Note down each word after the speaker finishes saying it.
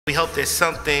We hope that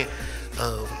something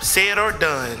said or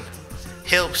done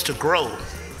helps to grow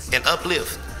and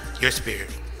uplift your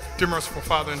spirit. Dear merciful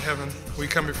Father in heaven, we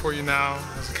come before you now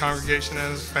as a congregation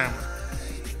and as a family,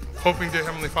 hoping, dear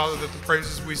Heavenly Father, that the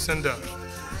praises we send up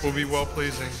will be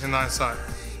well-pleasing in thy sight.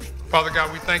 Father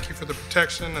God, we thank you for the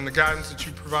protection and the guidance that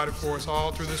you provided for us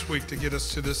all through this week to get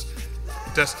us to this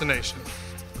destination.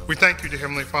 We thank you, dear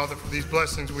Heavenly Father, for these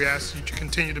blessings. We ask you to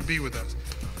continue to be with us.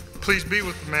 Please be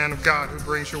with the man of God who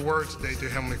brings your word today, dear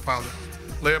Heavenly Father.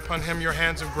 Lay upon him your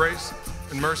hands of grace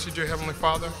and mercy, dear Heavenly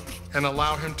Father, and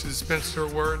allow him to dispense your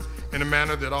word in a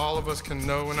manner that all of us can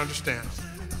know and understand.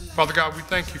 Father God, we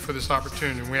thank you for this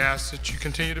opportunity, and we ask that you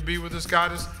continue to be with us,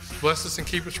 guide us, bless us, and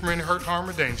keep us from any hurt, harm,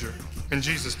 or danger. In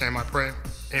Jesus' name I pray,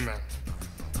 amen.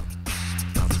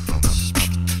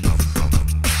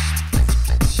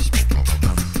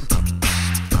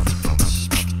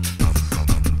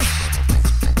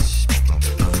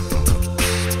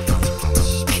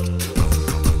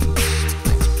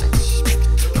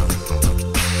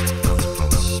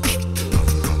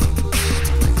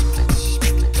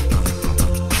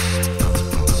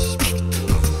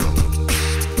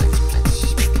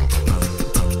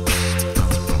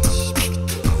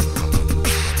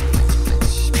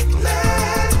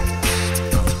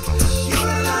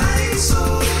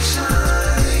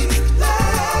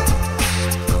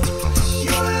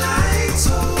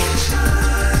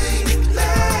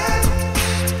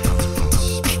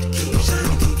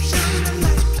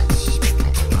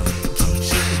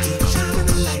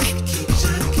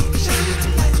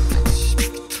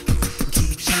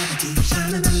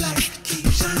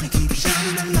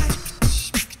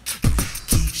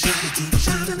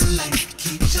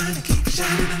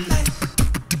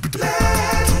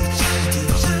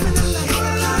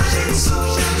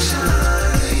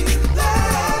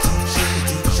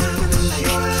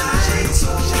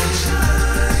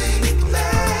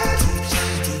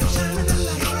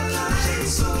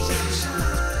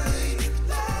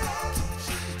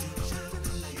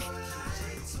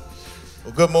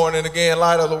 Good morning again,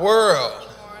 light of the world.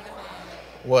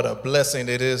 What a blessing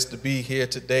it is to be here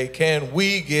today. Can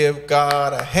we give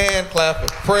God a hand clap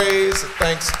of praise and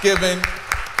thanksgiving?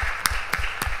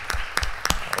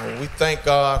 We thank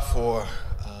God for,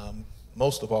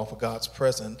 most of all, for God's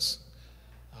presence,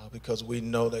 because we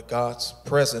know that God's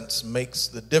presence makes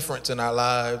the difference in our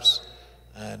lives.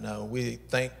 And we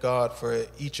thank God for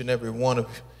each and every one of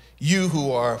you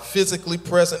who are physically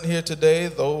present here today,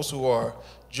 those who are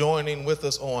joining with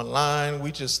us online. We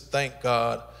just thank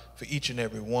God for each and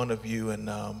every one of you.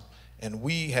 And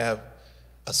we have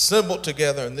assembled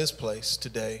together in this place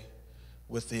today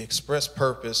with the express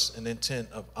purpose and intent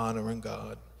of honoring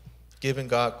God, giving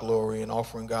God glory and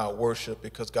offering God worship,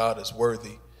 because God is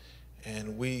worthy.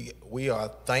 And we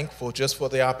are thankful just for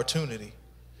the opportunity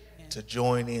to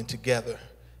join in together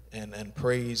and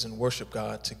praise and worship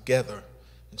God together.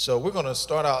 And so we're going to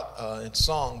start out in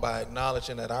song by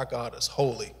acknowledging that our God is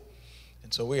holy.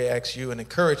 And so we ask you and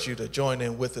encourage you to join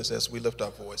in with us as we lift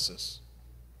our voices.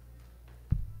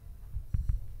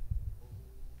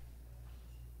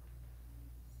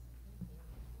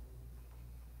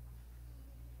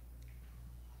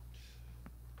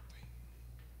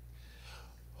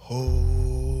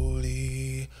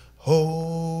 Holy,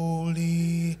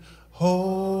 holy,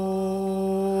 holy,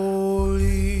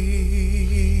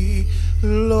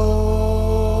 Lord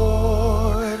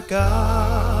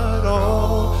God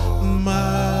Almighty,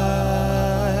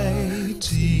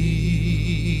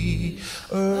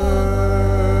 early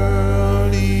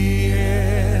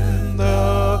in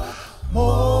the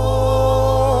morning,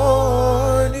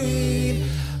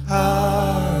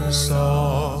 our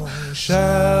song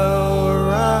shall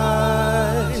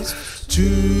rise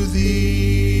to thee.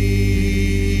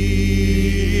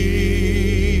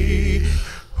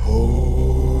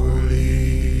 Holy,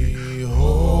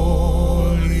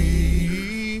 holy,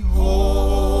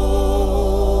 holy,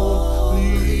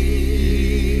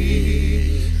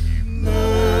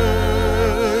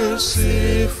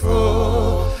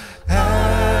 merciful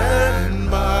and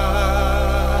mighty,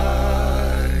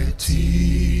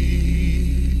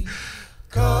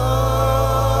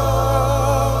 God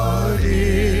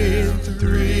in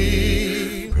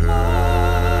three persons,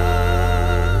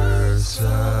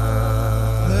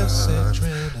 blessed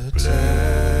Trinity,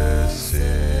 blessed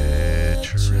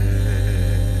Trinity,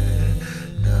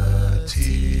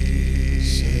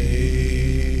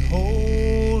 say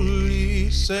holy,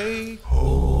 say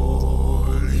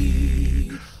holy,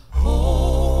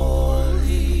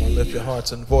 holy. Come on, lift your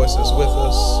hearts and voices with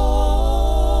us.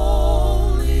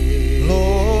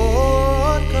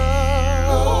 Lord God,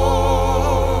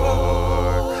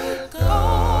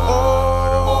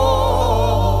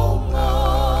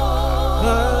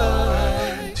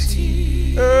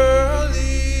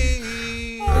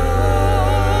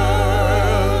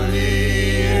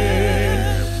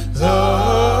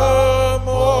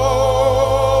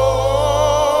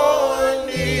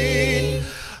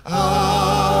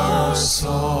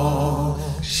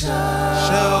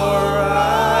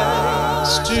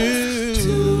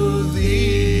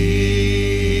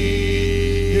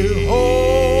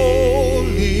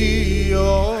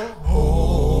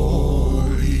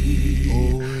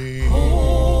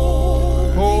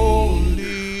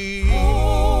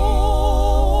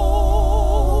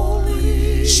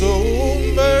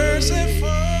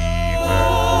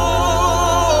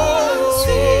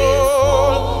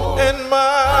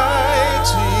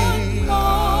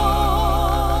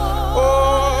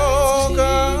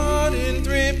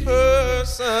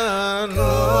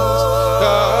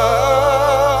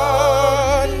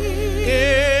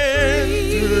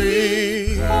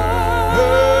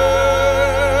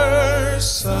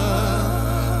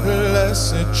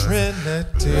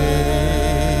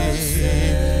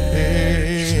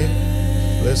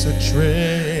 Blessed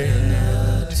Trinity.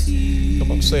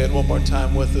 Come on, say it one more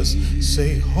time with us.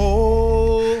 Say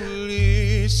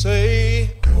holy,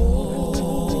 say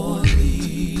holy,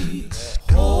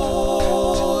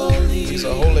 holy. He's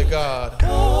a holy God.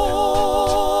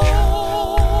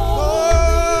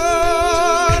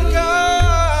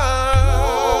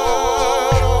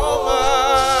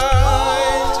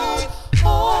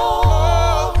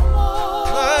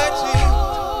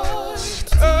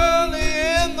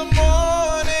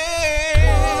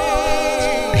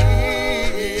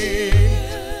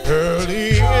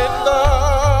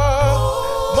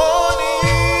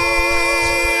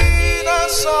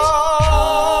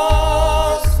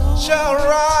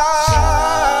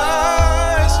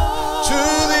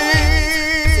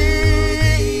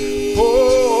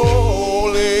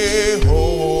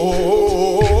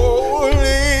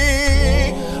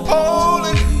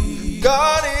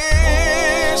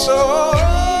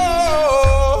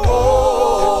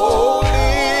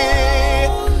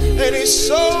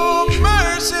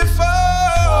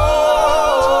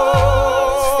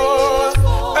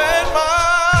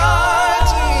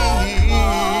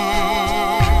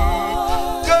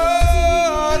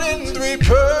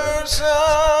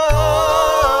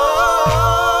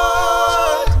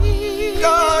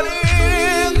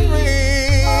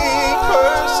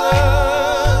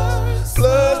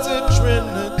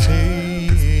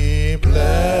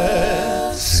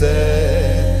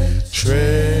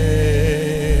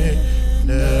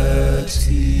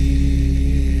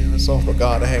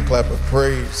 God a hand clap of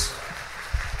praise.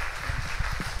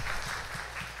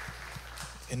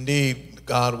 Indeed, the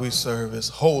God we serve is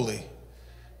holy.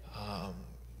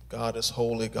 God is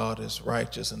holy, God is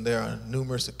righteous, and there are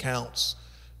numerous accounts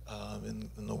in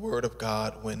the Word of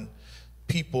God when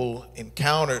people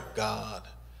encountered God,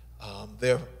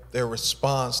 their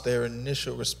response, their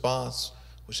initial response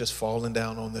was just falling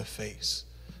down on their face.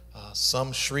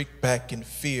 Some shrieked back in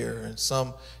fear, and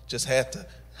some just had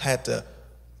to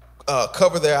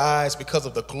cover their eyes because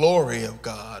of the glory of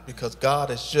God, because God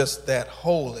is just that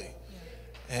holy.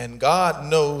 And God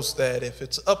knows that if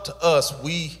it's up to us,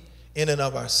 we in and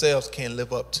of ourselves can't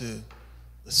live up to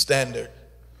the standard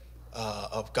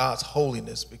of God's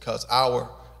holiness, because our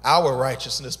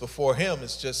righteousness before him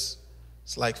it's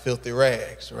like filthy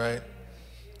rags, right?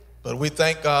 But we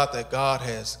thank God that God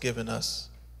has given us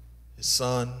his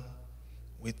son.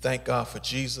 We thank God for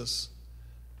Jesus.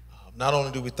 Not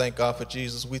only do we thank God for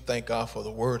Jesus, we thank God for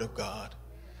the Word of God,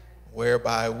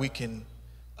 whereby we can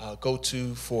go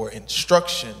to for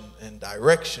instruction and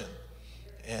direction.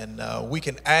 And we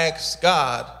can ask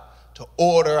God to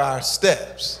order our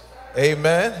steps,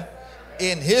 amen,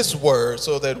 in his Word,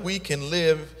 so that we can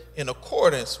live in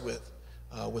accordance with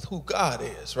who God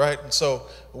is, right? And so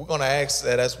we're going to ask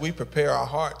that as we prepare our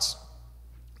hearts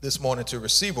this morning to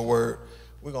receive a word,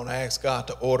 we're going to ask God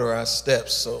to order our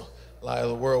steps. So, Light of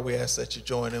the world, we ask that you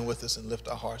join in with us and lift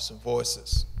our hearts and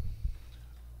voices.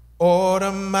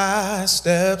 Order my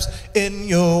steps in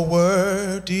your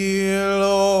word, dear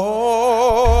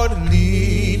Lord.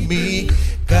 Lead me,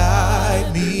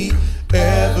 guide me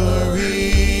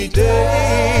every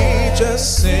day.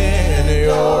 Just send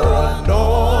your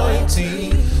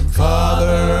anointing,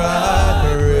 Father, I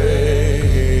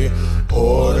pray.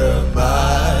 Order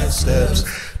my steps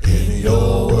in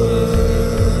your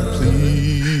word, please.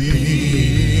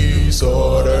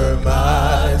 Order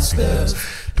my steps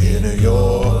in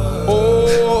your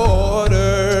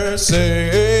order.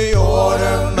 Say,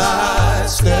 order my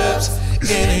steps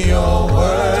in your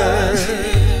word.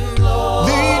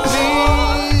 Lead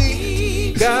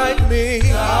me, guide me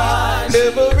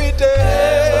every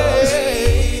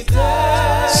day.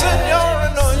 Send your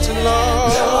anointing,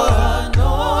 Lord.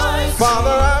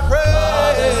 Father, I pray.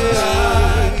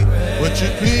 Would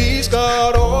you please,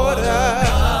 God, order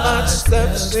my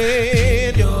steps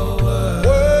in your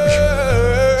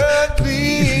word.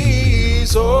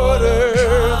 Please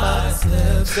order my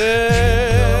steps.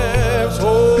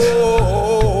 Oh,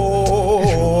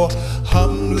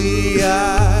 humbly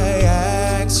I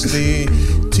ask thee,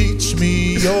 teach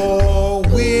me your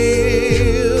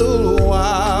will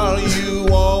while you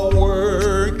are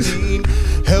working.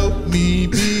 Help me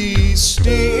be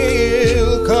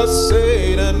still, 'cause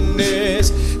Satan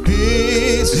is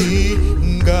busy.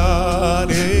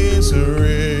 God is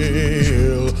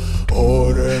real.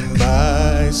 Order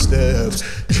my steps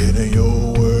in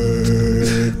your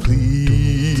word,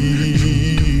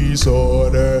 please.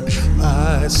 Order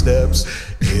my steps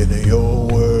in your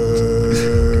word.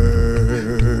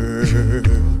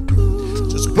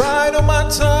 Just bridle my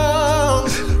tongue,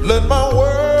 let my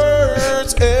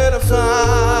words edify.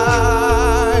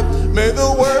 May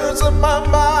the words of my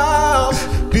mouth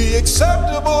be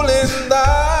acceptable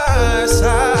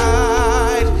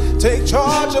Take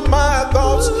charge of my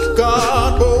thoughts,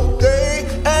 God, both day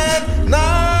and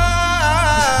night.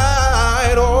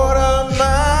 Order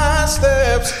my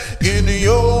steps in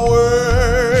your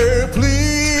word, please.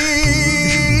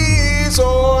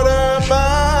 Order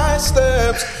my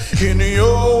steps in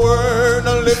your word.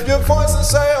 Now lift your voice and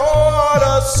say,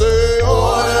 order, say,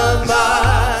 order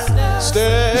my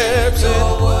steps in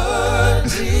your word,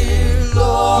 please,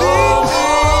 Lord. Lead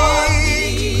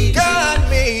me, guide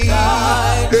me,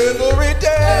 every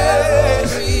day.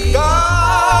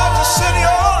 God, just send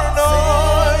your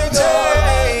anointing.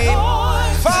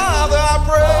 Father, I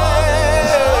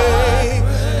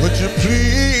pray, would you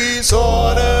please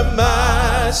order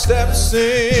my steps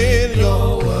in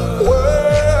your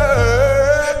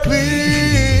word,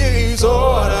 please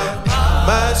order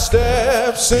my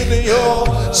steps in your.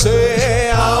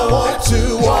 Say, I want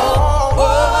to walk.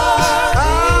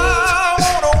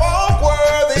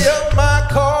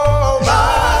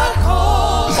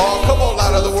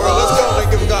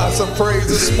 Some praise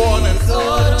this morning.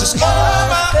 Just order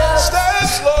my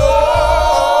steps,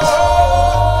 Lord,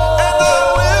 and I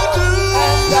will do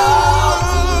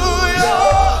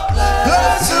your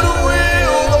blessed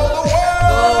will. Though the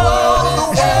world,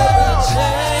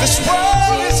 this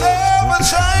world is ever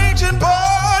changing,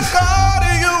 but God,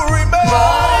 you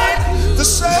remain the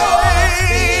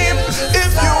same.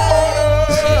 If you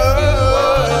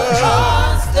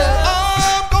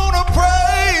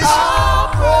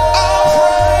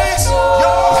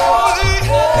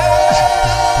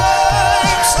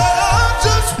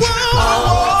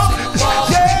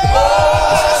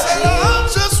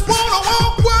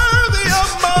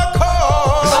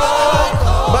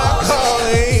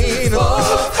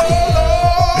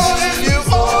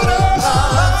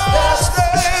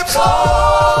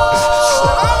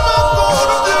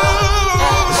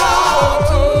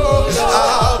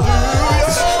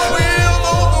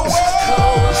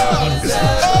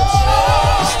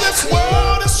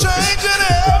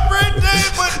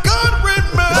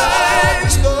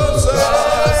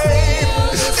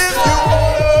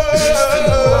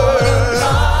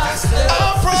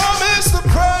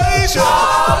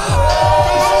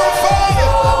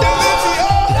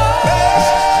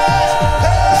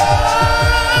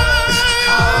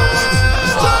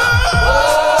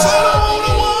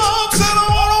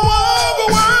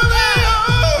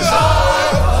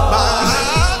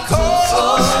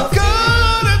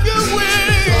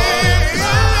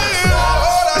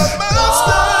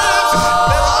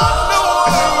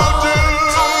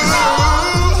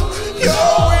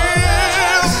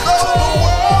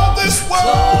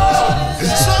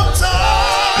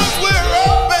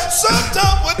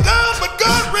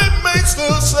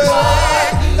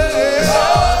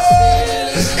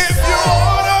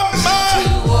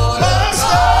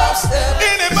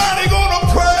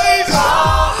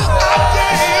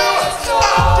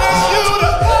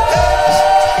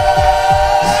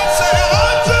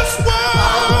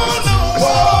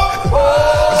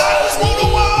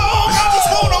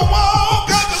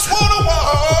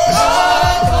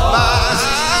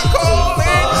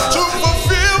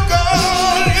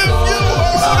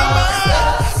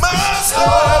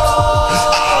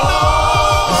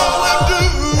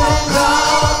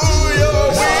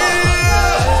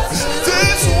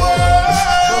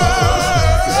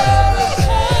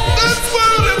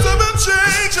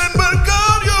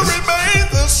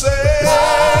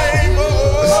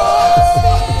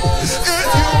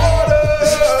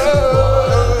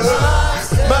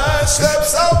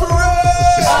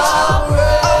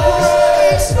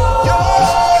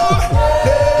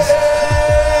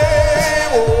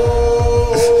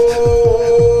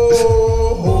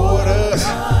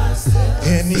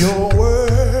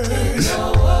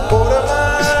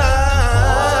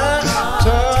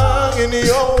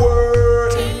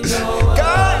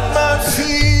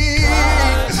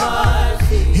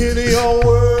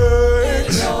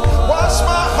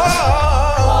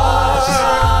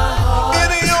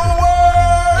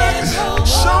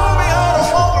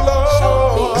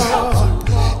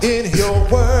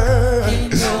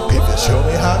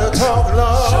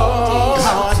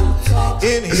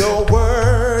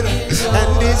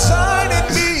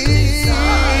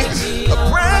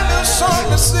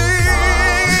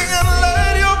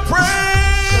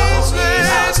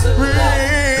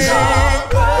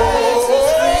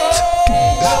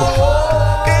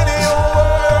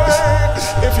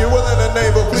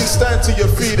stand to your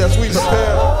feet as we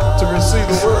prepare to receive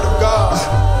the word of God.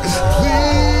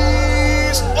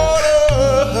 Please order.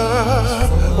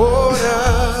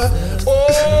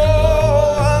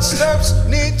 Oh, our steps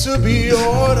need to be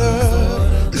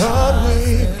ordered. God,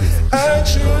 we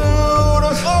ask you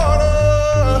to order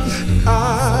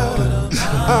our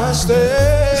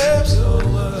steps.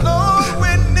 Lord, we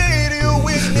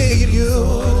need you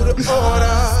to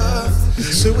order.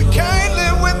 So we can't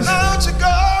live without you,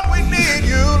 God. We need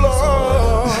you,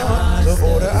 Lord, to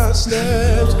order our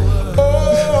steps.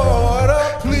 Order,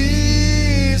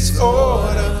 please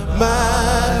order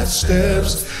my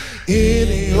steps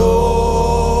in your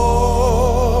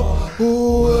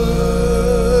word.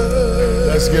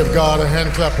 Let's give God a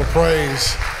hand clap of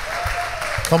praise.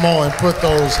 Come on and put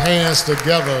those hands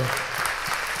together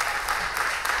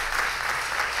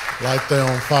like they're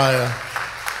on fire.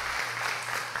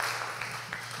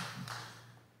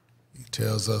 He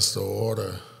tells us to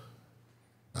order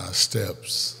our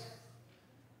steps,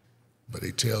 but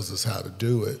he tells us how to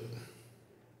do it.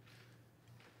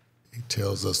 He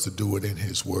tells us to do it in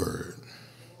his word.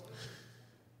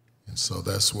 And so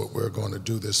that's what we're going to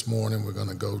do this morning. We're going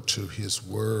to go to his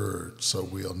word so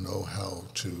we'll know how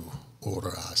to order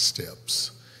our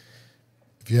steps.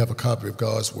 If you have a copy of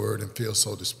God's word and feel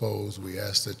so disposed, we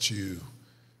ask that you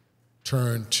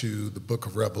turn to the book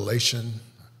of Revelation,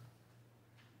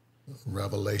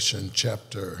 Revelation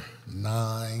chapter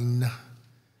 9. I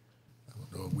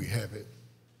don't know if we have it.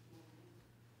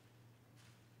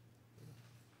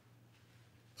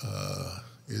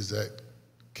 Is that,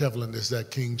 Kevlin, is that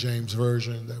King James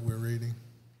Version that we're reading?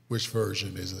 Which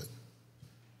version is it?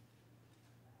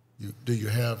 Do you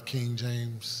have King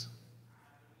James?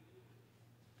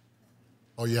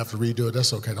 Oh, you have to redo it?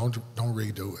 That's okay. Don't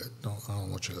redo it. I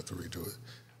don't want you to have to redo it.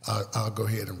 I'll go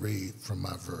ahead and read from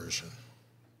my version.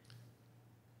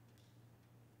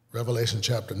 Revelation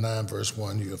chapter 9, verse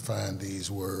 1, you'll find these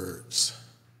words.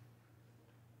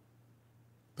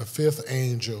 The fifth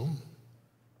angel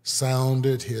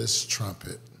sounded his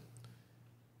trumpet,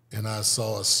 and I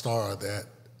saw a star that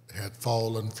had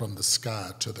fallen from the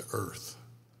sky to the earth.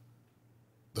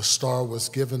 The star was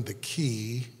given the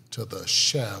key to the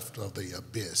shaft of the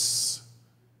abyss.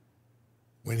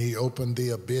 When he opened the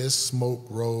abyss, smoke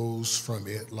rose from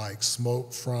it like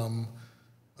smoke from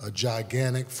a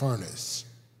gigantic furnace.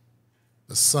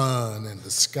 The sun and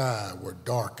the sky were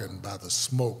darkened by the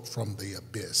smoke from the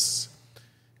abyss.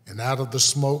 And out of the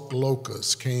smoke,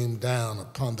 locusts came down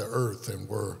upon the earth and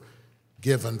were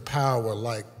given power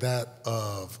like that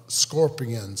of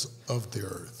scorpions of the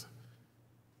earth.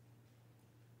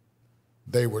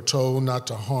 They were told not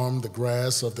to harm the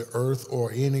grass of the earth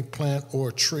or any plant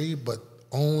or tree, but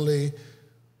only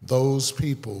those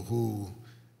people who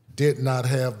did not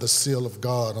have the seal of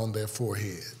God on their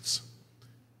foreheads.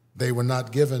 They were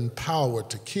not given power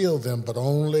to kill them, but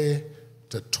only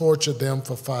to torture them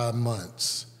for 5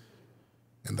 months.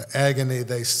 And the agony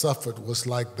they suffered was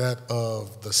like that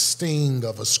of the sting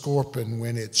of a scorpion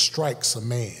when it strikes a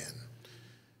man.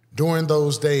 During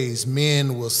those days,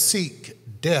 men will seek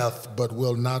death, but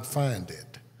will not find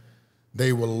it.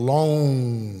 They will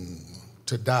long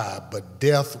to die, but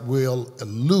death will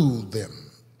elude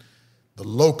them. The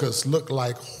locusts look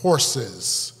like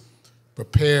horses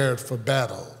prepared for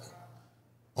battle.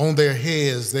 On their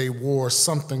heads they wore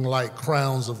something like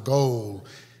crowns of gold,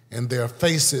 and their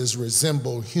faces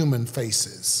resembled human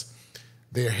faces.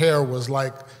 Their hair was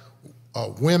like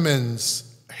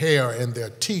women's hair, and their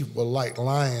teeth were like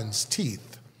lions' teeth.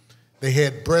 They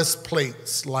had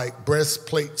breastplates like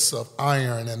breastplates of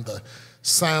iron, and the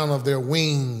sound of their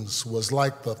wings was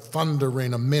like the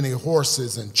thundering of many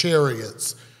horses and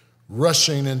chariots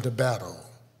rushing into battle.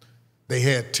 They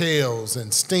had tails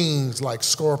and stings like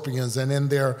scorpions, and in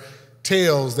their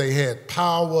tails they had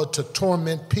power to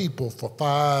torment people for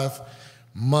 5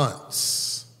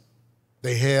 months.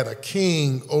 They had a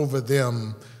king over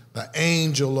them, the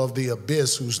angel of the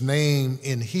abyss, whose name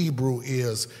in Hebrew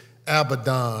is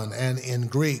Abaddon, and in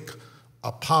Greek,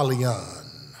 Apollyon.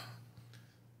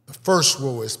 The first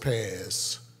woe is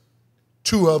past.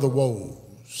 2 other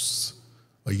woes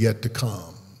are yet to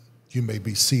come. You may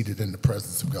be seated in the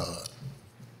presence of God.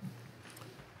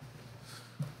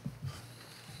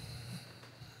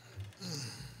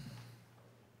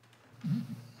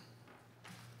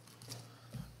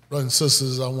 Brothers and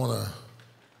sisters, I want to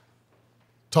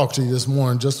talk to you this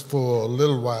morning just for a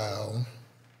little while.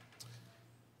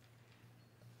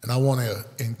 And I want to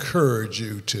encourage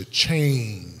you to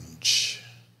change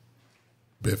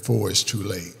before it's too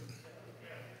late.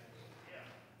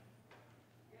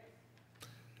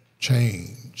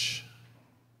 Change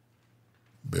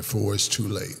before it's too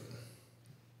late.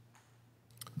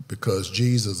 Because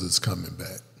Jesus is coming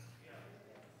back.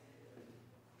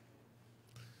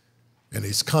 And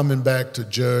he's coming back to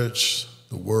judge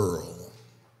the world.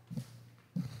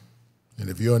 And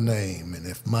if your name and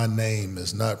if my name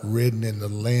is not written in the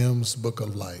Lamb's book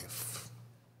of life,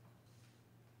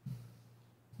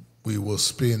 we will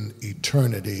spend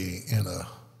eternity in a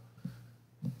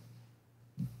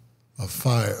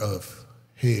fire of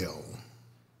hell.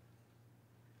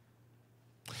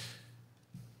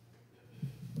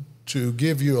 To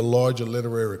give you a larger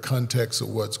literary context of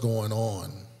what's going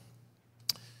on,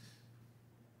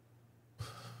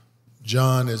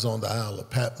 John is on the Isle of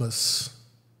Patmos,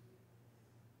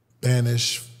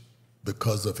 banished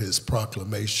because of his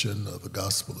proclamation of the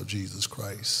gospel of Jesus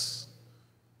Christ.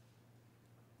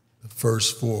 The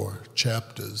first 4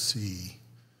 chapters, he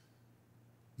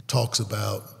talks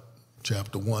about,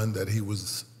 chapter 1, that he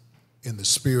was in the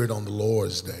Spirit on the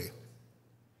Lord's day.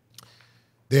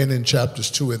 Then in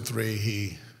chapters 2 and 3,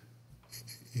 he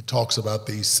talks about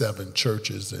these 7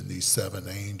 churches and these 7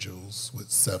 angels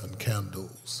with 7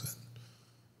 candles.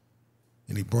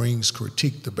 And he brings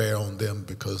critique to bear on them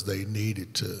because they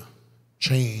needed to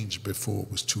change before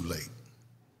it was too late.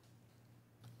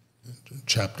 In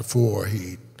chapter 4,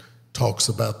 he talks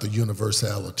about the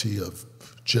universality of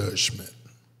judgment.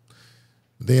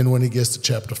 Then when he gets to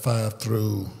chapter 5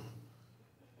 through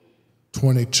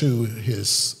 22,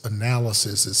 his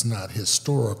analysis is not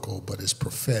historical, but it's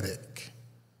prophetic.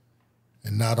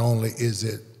 And not only is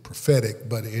it prophetic,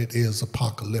 but it is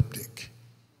apocalyptic.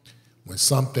 When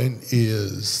something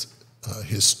is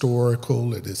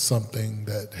historical, it is something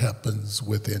that happens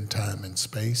within time and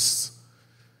space.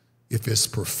 If it's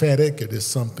prophetic, it is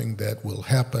something that will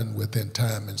happen within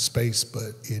time and space,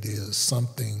 but it is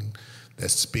something that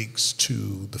speaks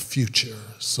to the future.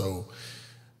 So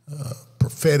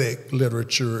prophetic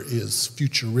literature is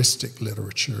futuristic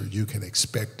literature. You can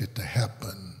expect it to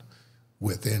happen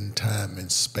within time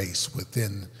and space,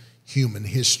 within human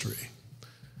history.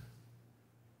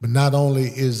 But not only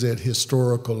is it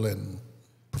historical and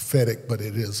prophetic, but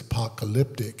it is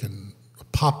apocalyptic. And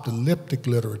apocalyptic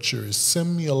literature is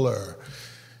similar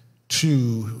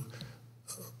to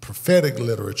prophetic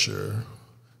literature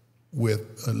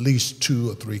with at least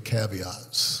 2 or 3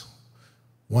 caveats.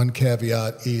 One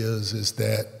caveat is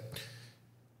that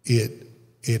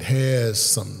it has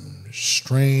some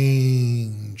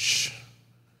strange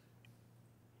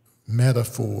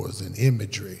metaphors and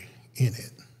imagery in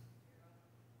it.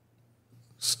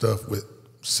 Stuff with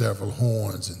several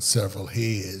horns and several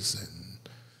heads and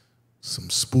some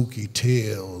spooky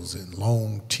tails and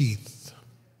long teeth.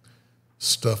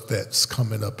 Stuff that's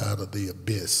coming up out of the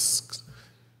abyss.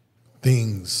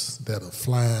 Things that are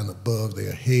flying above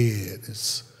their head.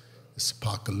 It's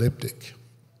apocalyptic.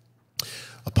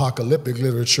 Apocalyptic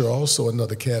literature, also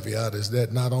another caveat, is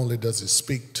that not only does it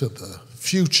speak to the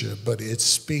future, but it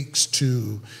speaks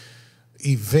to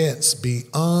events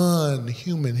beyond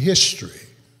human history.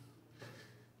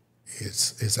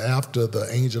 It's after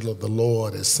the angel of the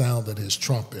Lord has sounded his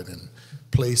trumpet and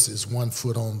places one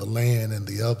foot on the land and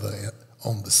the other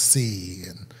on the sea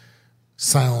and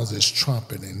sounds his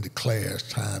trumpet and declares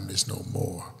time is no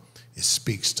more. It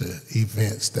speaks to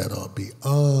events that are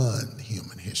beyond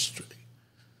human history.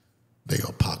 They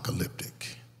are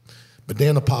apocalyptic. But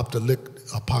then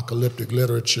apocalyptic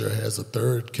literature has a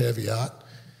third caveat.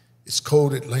 It's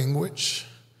coded language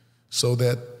so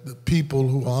that the people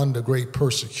who are under great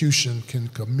persecution can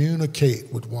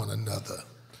communicate with one another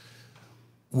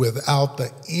without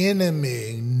the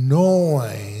enemy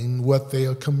knowing what they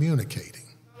are communicating.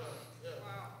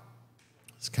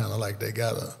 It's kind of like they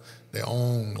got their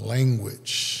own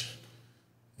language.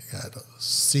 They got a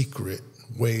secret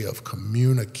way of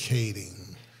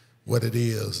communicating what it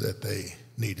is that they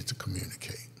needed to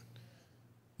communicate.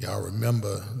 Y'all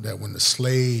remember that when the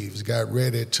slaves got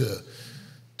ready to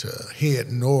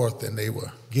head north and they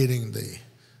were getting the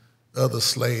other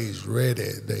slaves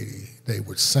ready, they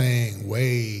would sing,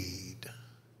 "Wade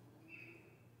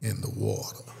in the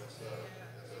water.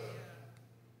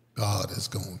 God is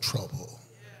going to trouble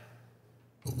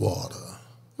the water."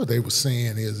 What they were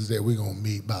saying is that we're going to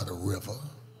meet by the river.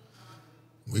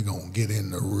 We're going to get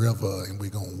in the river and we're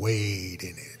going to wade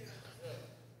in it.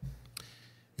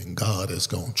 And God is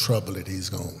going to trouble it. He's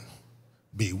going to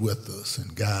be with us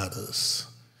and guide us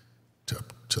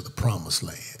to the promised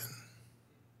land.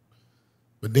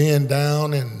 But then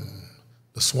down in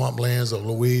the swamplands of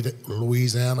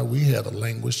Louisiana, we had a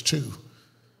language too.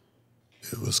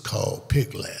 It was called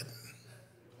Pig Latin.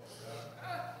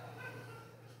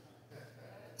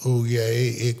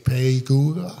 Ooga, ik pay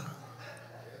googa,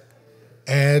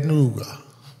 adnuga.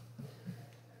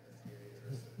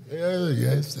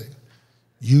 Yes.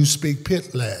 You speak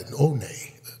Pit Latin, one,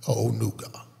 nuga.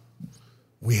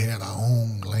 We had our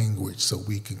own language so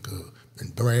we can go.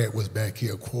 And Brad was back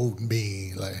here quoting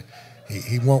me like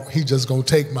he just gonna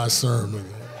take my sermon.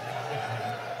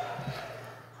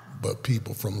 but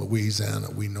people from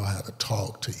Louisiana, we know how to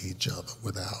talk to each other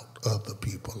without other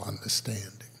people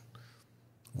understanding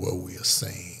what we are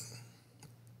saying.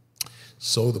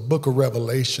 So the book of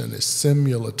Revelation is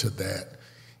similar to that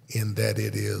in that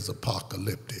it is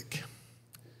apocalyptic.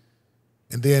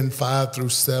 And then 5 through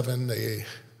 7,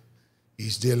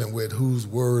 he's dealing with who's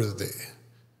worthy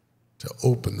to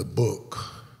open the book.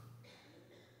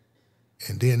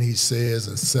 And then he says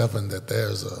in 7 that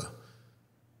there's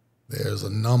a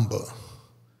number,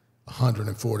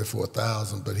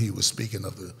 144,000, but he was speaking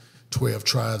of the 12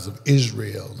 tribes of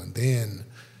Israel. And then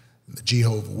the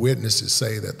Jehovah's Witnesses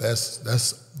say that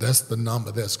that's the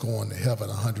number that's going to heaven,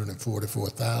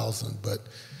 144,000. But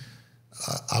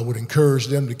I would encourage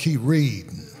them to keep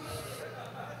reading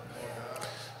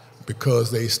because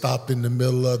they stopped in the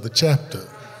middle of the chapter.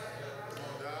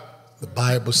 The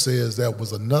Bible says there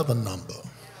was another number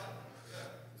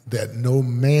that no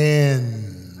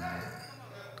man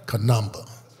could number.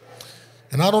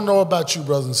 And I don't know about you,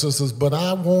 brothers and sisters, but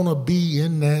I want to be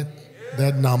in that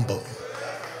number.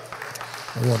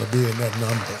 I want to be in that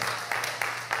number.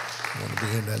 I want to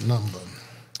be in that number.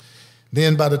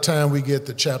 Then by the time we get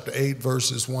to chapter 8,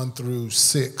 verses 1 through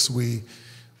 6, we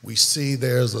see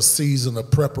there's a season of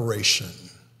preparation.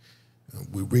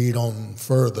 We read on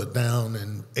further down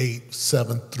in 8,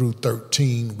 7 through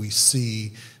 13, we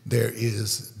see there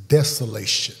is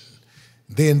desolation.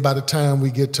 Then by the time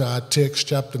we get to our text,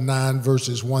 chapter 9,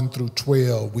 verses 1 through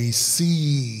 12, we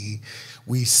see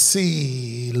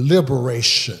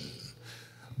liberation.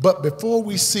 But before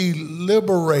we see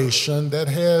liberation, that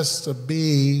has to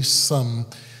be some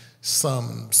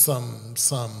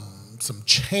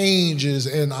changes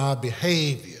in our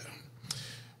behavior.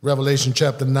 Revelation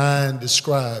chapter 9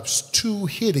 describes two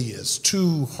hideous,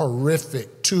 two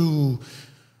horrific, two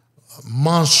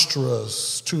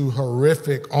monstrous, two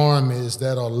horrific armies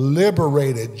that are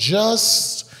liberated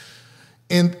just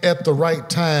at the right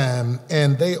time,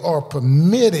 and they are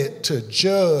permitted to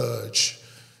judge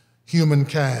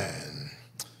humankind.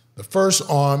 The first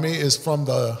army is from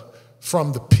the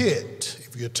pit,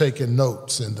 if you're taking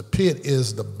notes, and the pit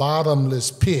is the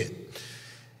bottomless pit.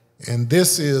 And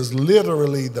this is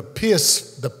literally the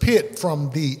pit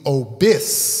from the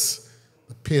abyss,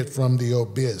 the pit from the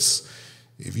abyss.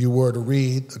 If you were to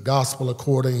read the gospel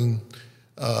according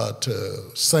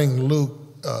to St. Luke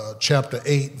chapter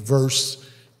 8, verse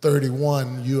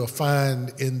 31, you'll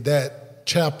find in that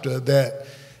chapter that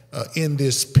in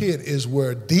this pit is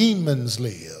where demons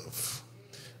live.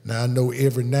 Now, I know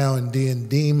every now and then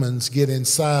demons get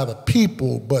inside of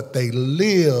people, but they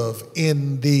live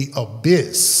in the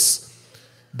abyss.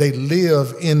 They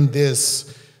live in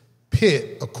this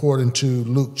pit, according to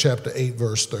Luke chapter 8,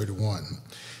 verse 31.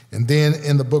 And then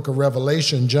in the book of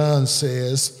Revelation, John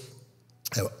says,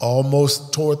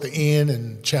 almost toward the end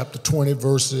in chapter 20,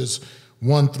 verses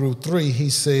 1 through 3, he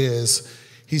says,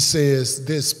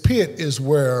 this pit is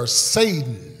where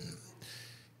Satan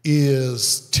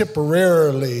is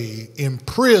temporarily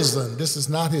imprisoned. This is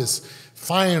not his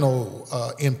final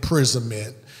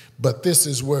imprisonment, but this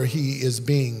is where he is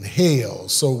being held.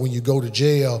 So when you go to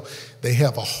jail, they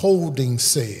have a holding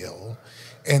cell.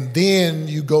 And then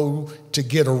you go to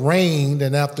get arraigned,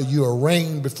 and after you're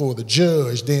arraigned before the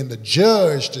judge, then the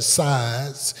judge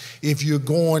decides if you're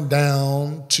going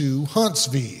down to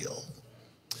Huntsville.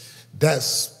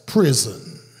 That's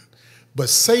prison. But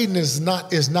Satan is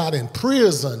not in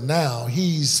prison now.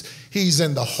 He's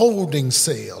in the holding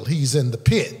cell. He's in the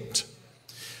pit.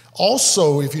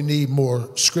 Also, if you need more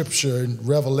scripture, in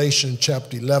Revelation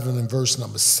chapter 11 and verse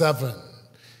number 7,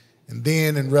 and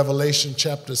then in Revelation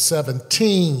chapter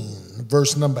 17,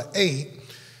 verse number 8,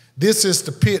 this is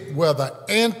the pit where the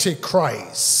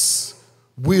Antichrist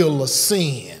will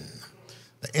ascend.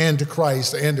 The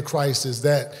Antichrist is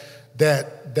that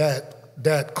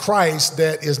Christ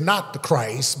that is not the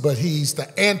Christ, but he's the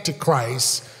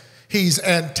Antichrist. He's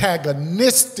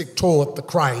antagonistic toward the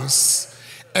Christ,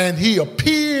 and he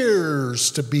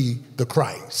appears to be the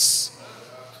Christ.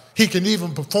 He can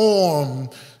even perform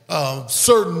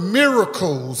certain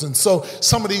miracles. And so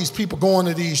some of these people go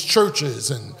into these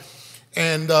churches and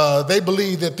they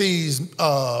believe that these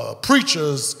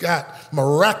preachers got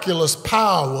miraculous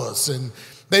powers, and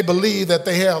they believe that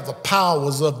they have the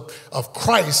powers of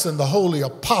Christ and the holy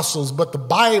apostles, but the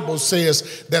Bible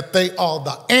says that they are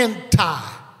the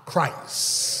anti-Christ.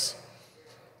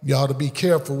 You ought to be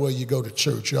careful where you go to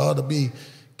church. You ought to be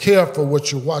careful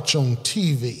what you watch on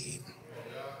TV.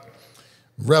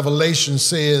 Revelation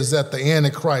says that the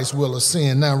Antichrist will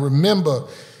ascend. Now remember,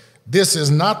 this is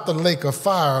not the lake of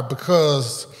fire,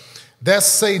 because that's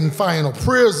Satan's final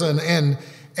prison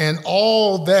and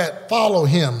all that follow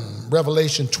him.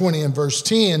 Revelation 20 and verse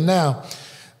 10. Now,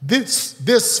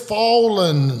 this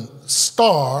fallen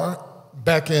star,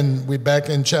 we're back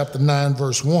in chapter 9,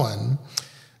 verse 1.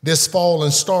 This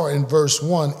fallen star in verse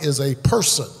 1 is a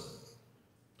person.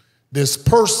 This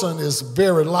person is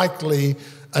very likely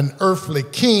an earthly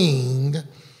king,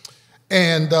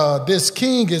 and this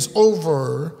king is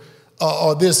over,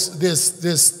 this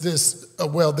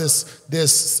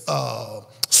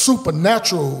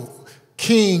supernatural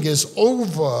king is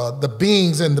over the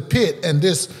beings in the pit, and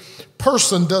this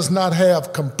person does not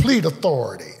have complete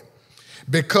authority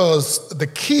because the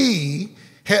key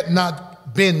had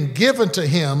not been given to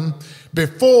him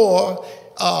before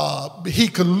he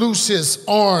could loose his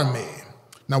army.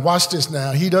 Now watch this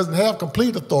now. He doesn't have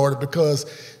complete authority because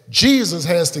Jesus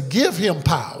has to give him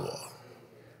power.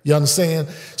 You understand?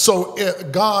 So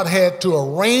God had to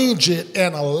arrange it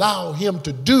and allow him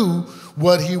to do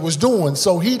what he was doing.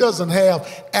 So he doesn't have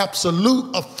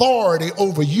absolute authority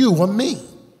over you or me.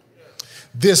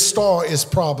 This star is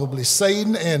probably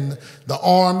Satan and the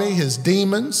army, his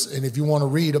demons. And if you want to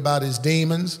read about his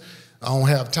demons, I don't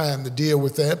have time to deal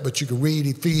with that, but you can read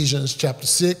Ephesians chapter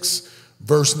 6,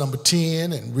 verse number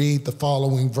 10, and read the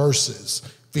following verses.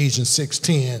 Ephesians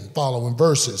 6:10, following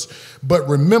verses. But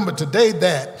remember today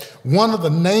that one of the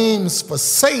names for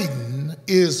Satan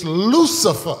is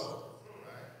Lucifer.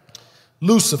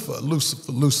 Lucifer.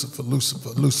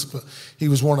 He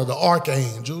was one of the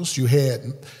archangels. You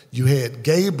had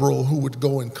Gabriel, who would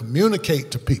go and communicate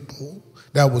to people.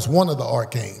 That was one of the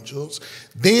archangels.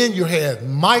 Then you had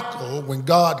Michael. When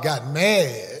God got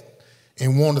mad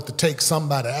and wanted to take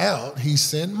somebody out, he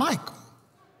sent Michael.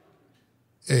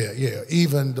 Yeah.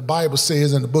 Even the Bible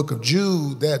says in the book of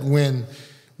Jude that when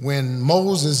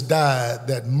Moses died,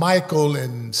 that Michael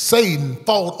and Satan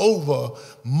fought over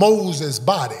Moses'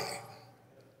 body.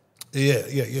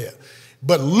 Yeah.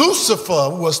 But Lucifer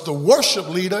was the worship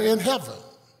leader in heaven.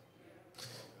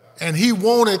 And he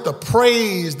wanted the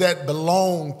praise that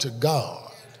belonged to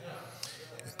God.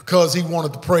 Because he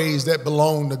wanted the praise that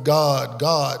belonged to God,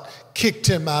 God kicked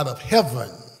him out of heaven.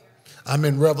 I'm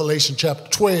in Revelation chapter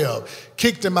 12.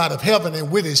 Kicked him out of heaven,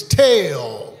 and with his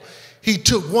tail, he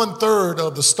took 1/3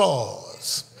 of the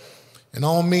stars. And I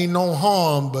don't mean no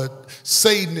harm, but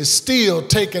Satan is still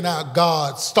taking out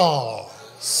God's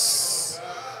stars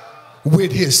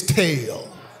with his tail.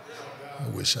 I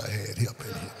wish I had help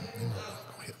in here.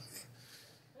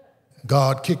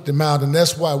 God kicked him out, and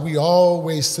that's why we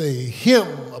always say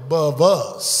him above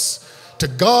us. To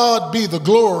God be the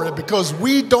glory, because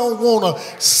we don't want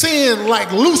to sin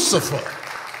like Lucifer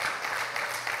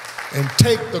and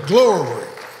take the glory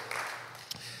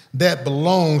that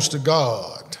belongs to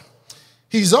God.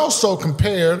 He's also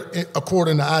compared,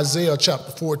 according to Isaiah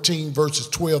chapter 14, verses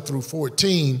 12 through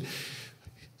 14,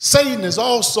 Satan is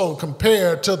also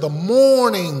compared to the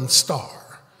morning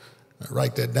star.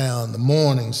 Write that down, the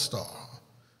morning star.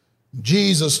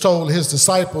 Jesus told his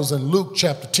disciples in Luke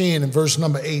chapter 10 and verse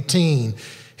number 18,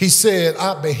 he said,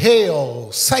 I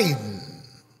beheld Satan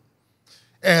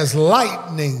as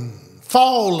lightning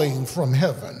falling from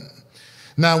heaven.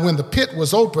 Now, when the pit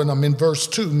was open, I'm in verse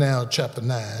 2 now, chapter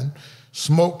 9,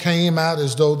 smoke came out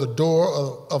as though the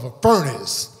door of a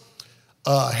furnace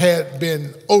had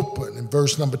been opened, in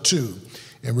verse number 2.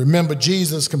 And remember,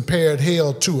 Jesus compared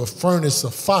hell to a furnace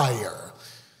of fire.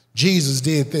 Jesus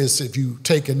did this, if you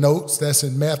taking notes, that's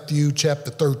in Matthew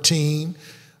chapter 13,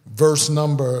 verse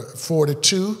number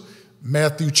 42,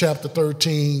 Matthew chapter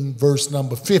 13, verse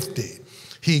number 50.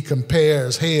 He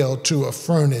compares hell to a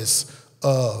furnace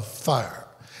of fire.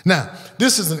 Now,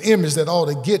 this is an image that ought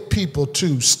to get people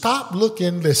to stop, look,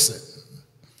 and listen.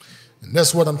 And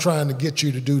that's what I'm trying to get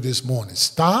you to do this morning.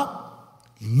 Stop,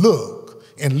 look,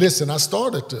 and listen. I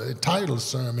started to title a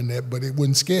sermon there, but it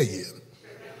wouldn't scare you.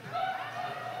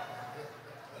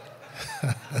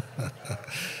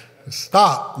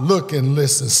 Stop, look, and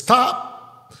listen.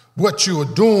 Stop what you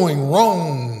are doing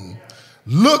wrong.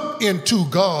 Look into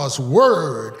God's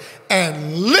word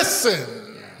and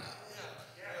listen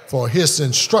for his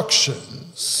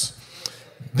instructions.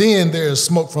 Then there's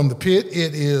smoke from the pit.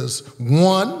 It is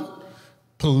one,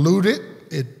 polluted.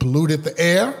 It polluted the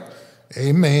air.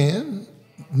 Amen.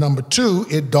 Number 2,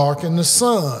 it darkened the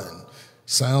sun.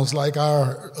 Sounds like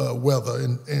our weather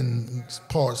in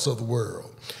parts of the world.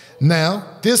 Now,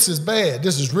 this is bad.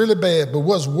 This is really bad. But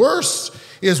what's worse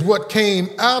is what came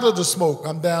out of the smoke.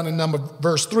 I'm down in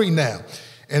verse 3 now.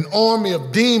 An army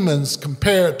of demons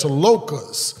compared to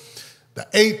locusts. The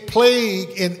 8th plague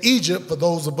in Egypt, for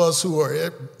those of us who are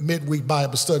at midweek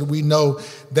Bible study, we know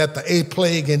that the 8th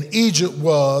plague in Egypt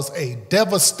was a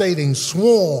devastating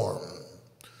swarm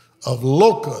of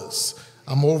locusts.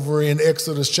 I'm over in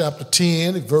Exodus chapter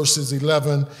 10, verses 1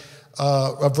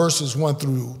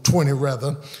 through 20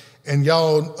 rather. And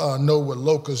y'all know what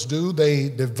locusts do. They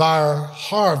devour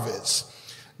harvest.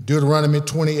 Deuteronomy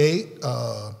 28,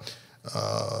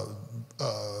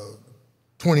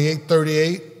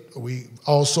 38. We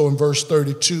also in verse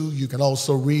 32, you can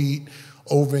also read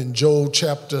over in Joel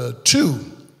chapter 2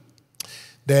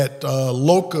 that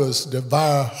locusts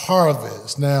devour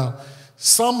harvest. Now,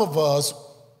 some of us,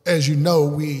 as you know,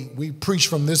 we preach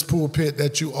from this pulpit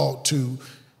that you ought to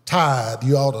tithe,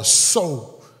 you ought to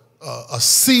sow a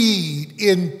seed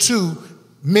into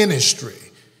ministry.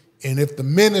 And if the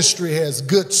ministry has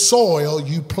good soil,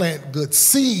 you plant good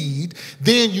seed,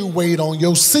 then you wait on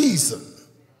your season,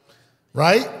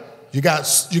 right? You got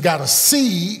a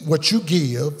seed, what you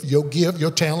give, your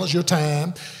talents, your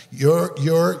time, your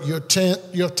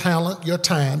talent, your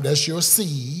time, that's your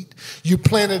seed. You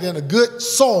plant it in a good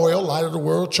soil, Light of the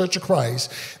World, Church of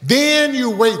Christ. Then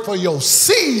you wait for your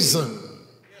season.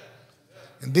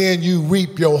 And then you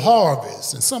reap your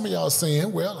harvest. And some of y'all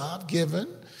saying, well, I've given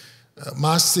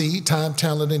my seed, time,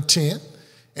 talent, intent,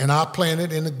 and I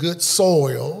planted in a good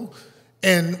soil.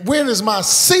 And when is my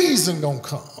season going to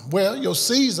come? Well, your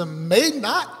season may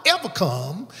not ever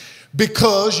come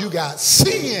because you got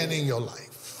sin in your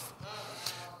life.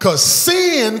 Because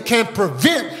sin can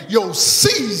prevent your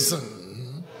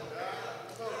season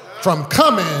from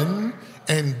coming,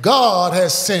 and God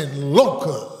has sent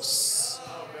locusts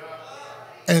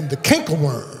and the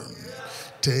cankerworm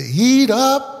to eat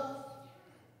up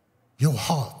your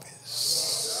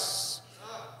harvest.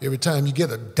 Every time you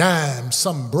get a dime,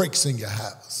 something breaks in your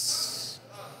house.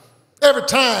 Every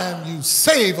time you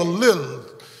save a little,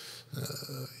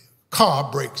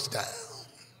 car breaks down,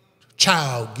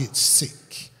 child gets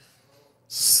sick,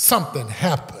 something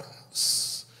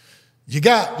happens. You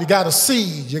got a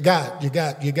seed, you got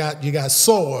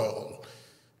soil,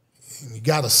 and you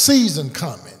got a season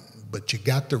coming. But you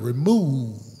got to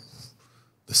remove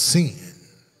the sin.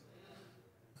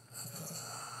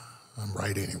 I'm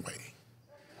right anyway.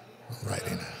 I'm right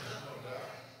in there.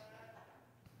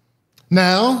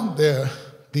 Now,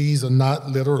 these are not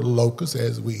literal locusts,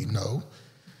 as we know,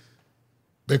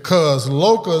 because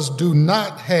locusts do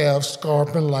not have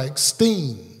scorpion-like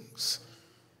stings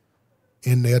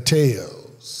in their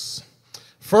tails.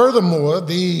 Furthermore,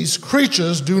 these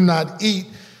creatures do not eat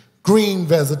green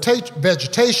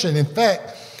vegetation. In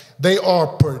fact, they are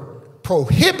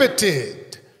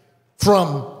prohibited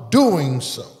from doing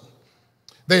so.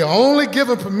 They are only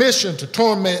given permission to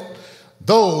torment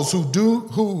those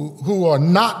who are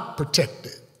not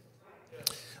protected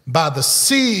by the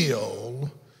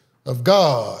seal of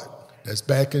God. That's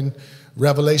back in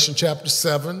Revelation chapter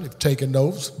 7, if you've taken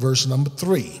notes, verse number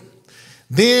 3.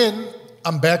 Then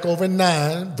I'm back over in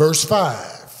 9, verse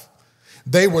 5.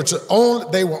 They were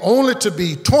only to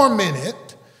be tormented,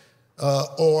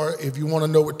 or if you want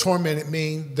to know what tormented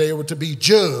means, they were to be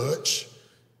judged.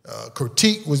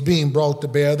 Critique was being brought to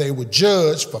bear. They were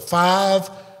judged for 5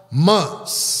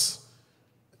 months.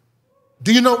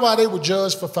 Do you know why they were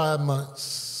judged for 5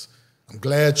 months? I'm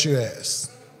glad you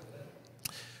asked.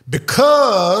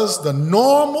 Because the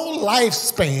normal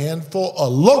lifespan for a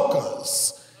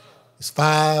locust is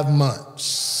 5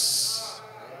 months.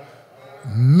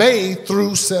 May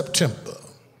through September.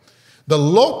 The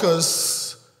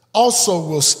locusts also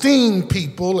will sting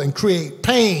people and create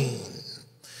pain.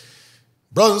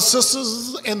 Brothers and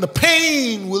sisters, and the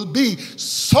pain will be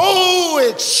so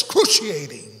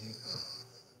excruciating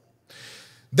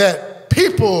that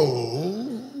people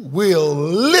will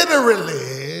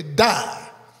literally die.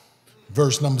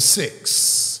 Verse number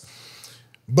 6.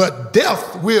 But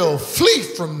death will flee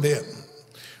from them.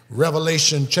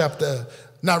 Revelation chapter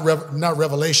Not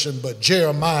Revelation, but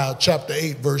Jeremiah chapter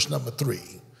 8, verse number 3.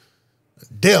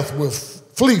 Death will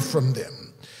flee from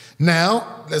them.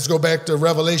 Now, let's go back to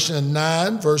Revelation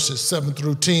 9, verses 7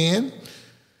 through 10.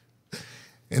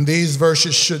 And these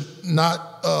verses should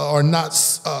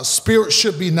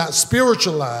be not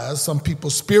spiritualized. Some people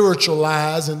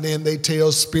spiritualize and then they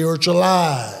tell spiritual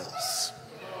lies.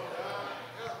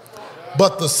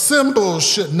 But the symbols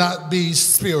should not be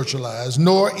spiritualized,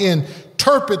 nor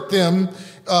interpret them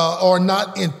or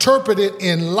not interpreted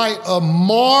in light of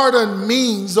modern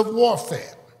means of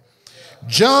warfare.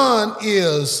 John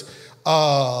is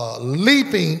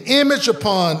leaping image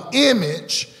upon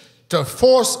image to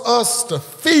force us to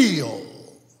feel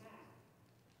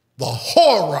the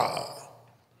horror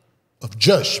of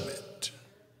judgment.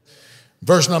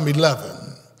 Verse number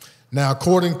 11. Now,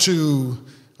 according to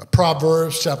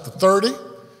Proverbs chapter 30,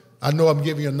 I know I'm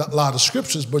giving you a lot of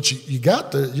scriptures, but you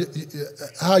got to,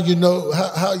 how you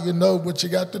know what you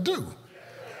got to do.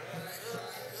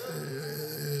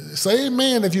 Say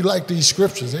amen if you like these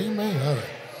scriptures. Amen. All right.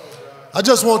 I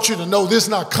just want you to know this is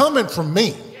not coming from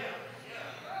me.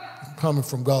 It's coming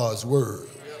from God's word.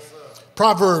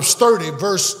 Proverbs 30,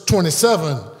 verse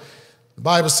 27, the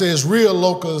Bible says, real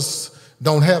locusts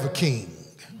don't have a king,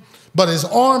 but his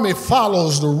army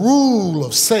follows the rule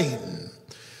of Satan,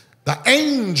 the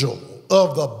angel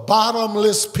of the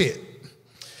bottomless pit.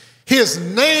 His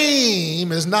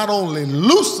name is not only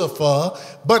Lucifer,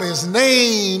 but his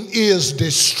name is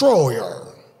Destroyer.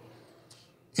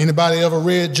 Anybody ever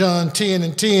read John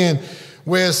 10:10,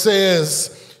 where it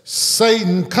says,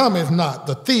 Satan cometh not,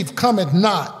 the thief cometh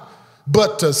not,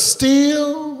 but to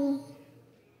steal,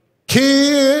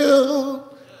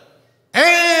 kill,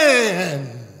 and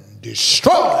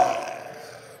destroy.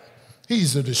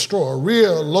 He's a destroyer.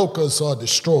 Real locusts are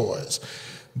destroyers.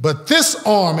 But this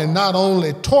army not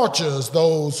only tortures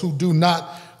those who do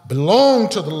not belong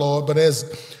to the Lord, but as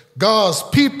God's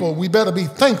people, we better be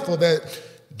thankful that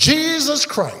Jesus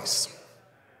Christ,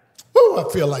 I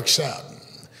feel like shouting,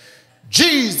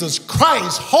 Jesus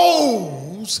Christ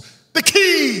holds the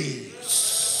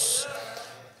keys.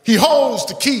 He holds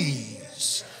the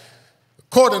keys.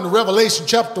 According to Revelation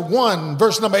chapter 1,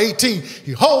 verse number 18,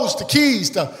 he holds the keys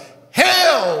to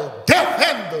hell, death,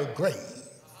 and the grave.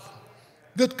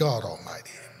 Good God Almighty.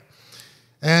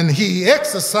 And he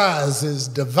exercises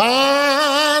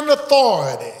divine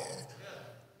authority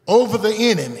over the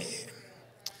enemy.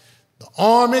 The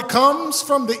army comes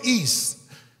from the east,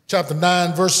 chapter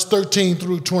 9, verse 13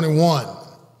 through 21.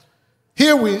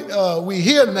 Here we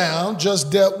hear now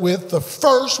just dealt with the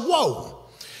first woe.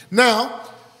 Now,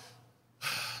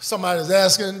 somebody's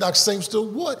asking, Dr. Sangster,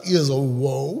 what is a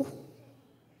woe?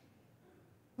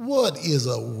 What is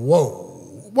a woe?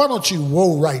 Why don't you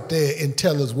woe right there and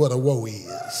tell us what a woe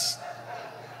is?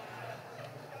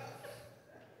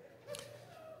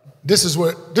 This is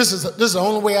the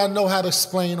only way I know how to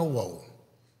explain a woe,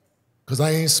 because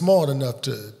I ain't smart enough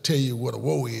to tell you what a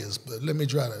woe is. But let me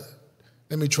try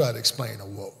to explain a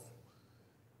woe.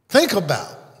 Think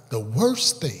about the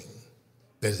worst thing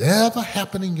that's ever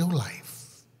happened in your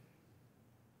life.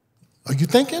 Are you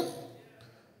thinking?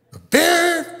 The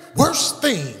very worst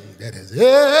thing that has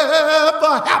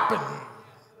ever happened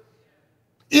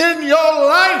in your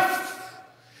life,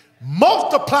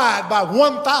 multiplied by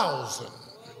 1,000.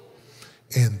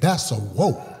 And that's a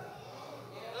woe.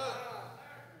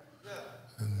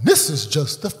 And this is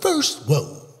just the first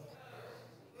woe.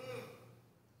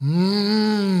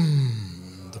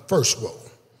 The first woe.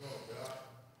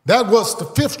 That was the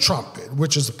fifth trumpet,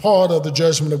 which is a part of the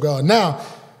judgment of God. Now,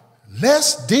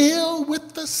 let's deal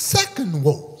with the second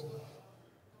woe.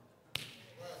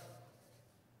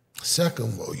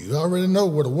 Second woe. You already know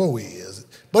what a woe is,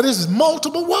 but it's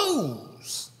multiple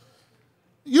woes.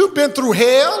 You've been through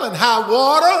hell and high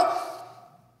water.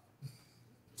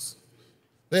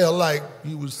 They're like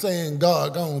you were saying,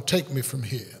 God, gonna take me from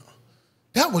here.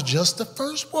 That was just the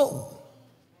first woe.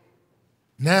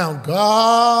 Now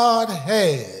God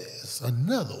has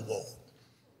another woe.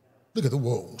 Look at the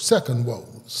woe, second woe.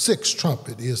 Sixth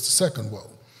trumpet is the second woe.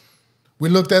 We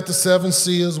looked at the seven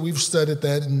seals. We've studied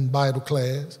that in Bible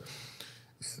class.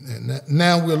 And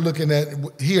now we're looking at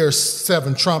here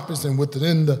 7 trumpets, and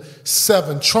within the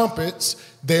 7 trumpets,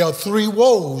 there are 3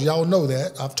 woes. Y'all know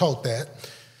that. I've taught that.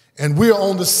 And we're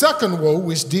on the second woe,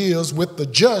 which deals with the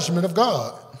judgment of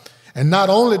God. And not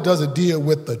only does it deal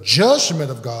with the judgment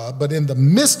of God, but in the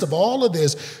midst of all of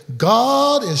this,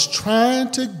 God is trying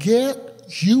to get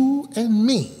you and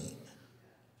me.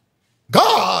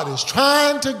 God is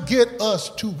trying to get us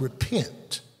to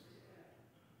repent.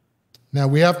 Now,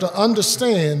 we have to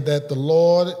understand that the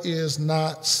Lord is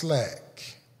not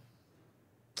slack.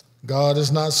 God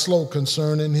is not slow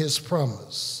concerning his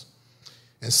promise.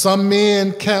 And some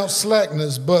men count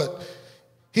slackness, but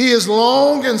he is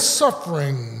long and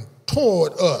suffering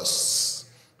toward us.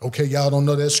 Okay, y'all don't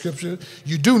know that scripture?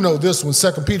 You do know this one.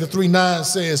 2 Peter 3:9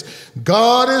 says,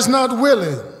 God is not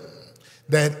willing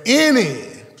that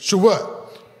any should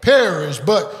what? Perish,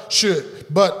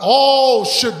 but all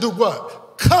should do what?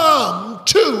 Come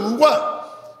to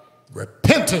what?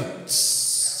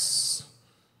 Repentance.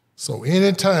 So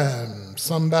anytime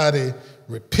somebody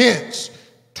repents,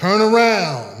 turn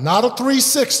around, not a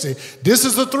 360. This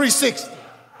is a 360.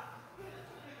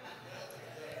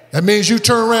 That means you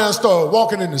turn around and start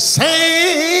walking in the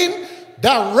same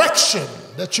direction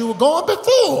that you were going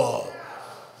before.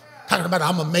 Talking about,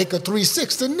 I'm going to make a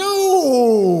 360.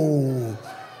 No.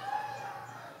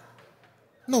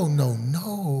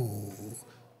 No.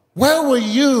 Where were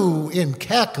you in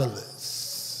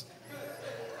calculus?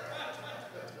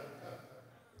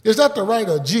 Is that the right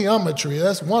of geometry?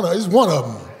 It's one of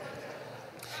them.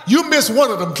 You missed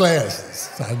one of them classes,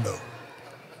 I know.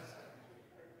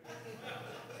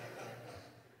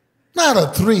 Not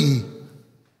a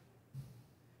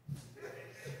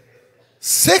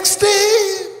 360,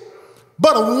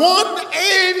 but a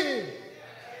 180.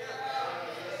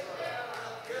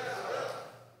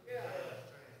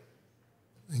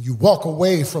 And you walk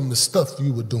away from the stuff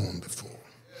you were doing before.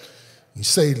 You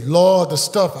say, Lord, the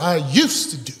stuff I used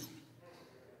to do,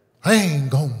 I ain't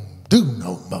gonna do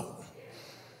no more.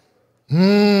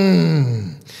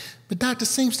 But Dr.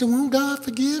 Simpson, won't God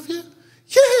forgive you?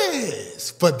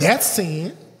 Yes, for that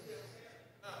sin.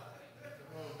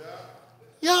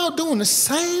 Y'all doing the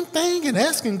same thing and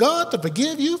asking God to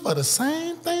forgive you for the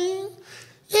same thing?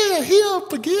 Yeah, he'll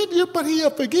forgive you, but he'll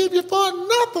forgive you for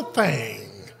another thing.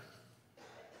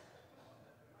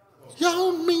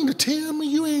 Y'all mean to tell me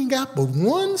you ain't got but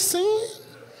one sin?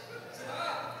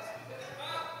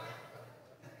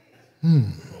 You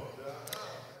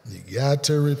got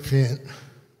to repent.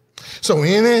 So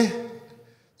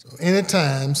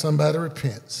anytime somebody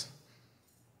repents,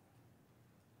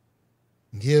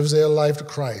 gives their life to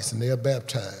Christ and they are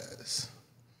baptized,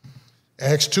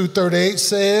 Acts 2:38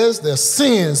 says their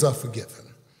sins are forgiven.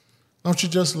 Don't you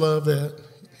just love that?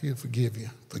 He'll forgive you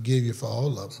for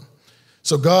all of them.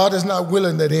 So God is not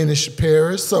willing that any should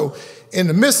perish. So in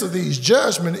the midst of these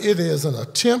judgments, it is an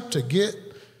attempt to get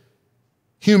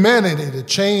humanity to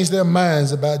change their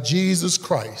minds about Jesus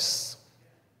Christ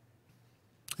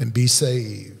and be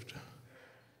saved.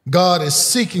 God is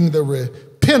seeking the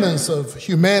repentance of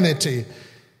humanity,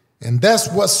 and that's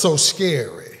what's so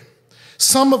scary.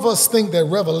 Some of us think that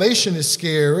Revelation is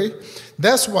scary.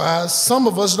 That's why some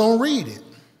of us don't read it.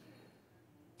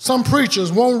 Some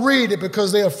preachers won't read it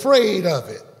because they're afraid of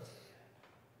it.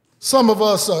 Some of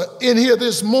us are in here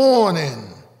this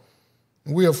morning,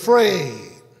 and we're afraid.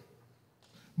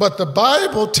 But the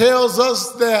Bible tells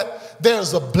us that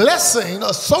there's a blessing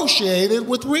associated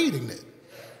with reading it.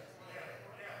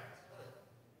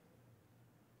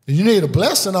 If you need a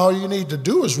blessing, all you need to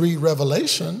do is read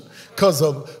Revelation, because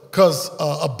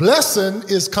a blessing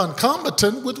is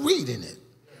concomitant with reading it.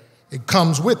 It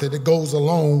comes with it. It goes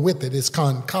along with it. It's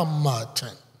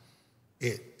concomitant.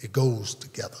 It goes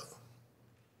together.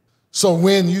 So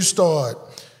when you start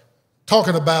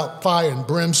talking about fire and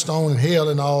brimstone and hell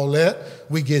and all that,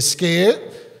 we get scared.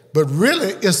 But really,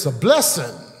 it's a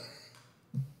blessing.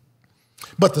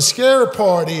 But the scary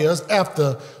part is,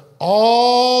 after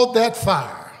all that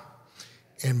fire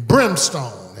and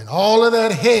brimstone and all of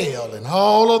that hell and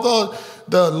all of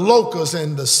the locusts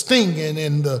and the stinging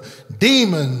and the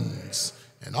demons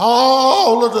and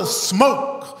all of the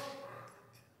smoke,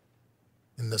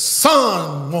 and the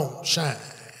sun won't shine.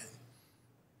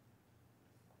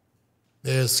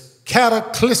 There's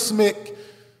cataclysmic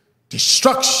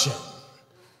destruction.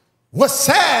 What's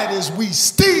sad is we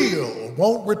still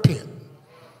won't repent.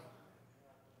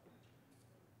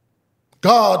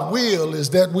 God's will is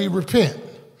that we repent.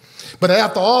 But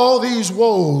after all these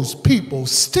woes, people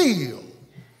still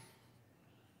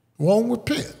won't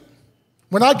repent.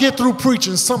 When I get through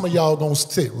preaching, some of y'all gonna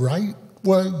sit right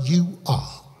where you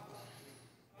are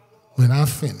when I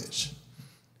finish.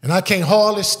 And I can't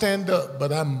hardly stand up,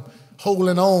 but I'm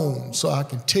holding on so I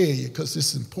can tell you, because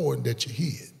it's important that you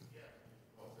hear it.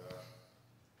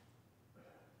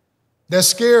 That's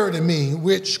scary to me,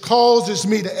 which causes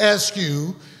me to ask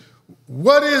you,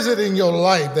 what is it in your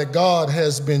life that God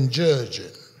has been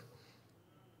judging?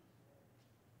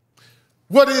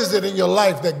 What is it in your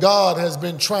life that God has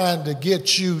been trying to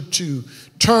get you to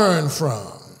turn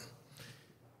from?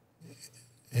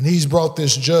 And he's brought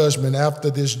this judgment after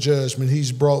this judgment.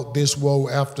 He's brought this woe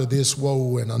after this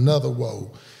woe and another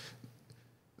woe.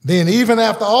 Then even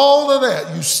after all of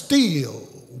that, you still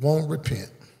won't repent.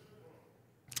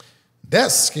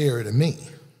 That's scary to me.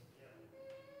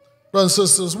 Brothers and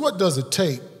sisters, what does it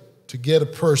take to get a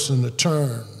person to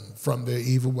turn from their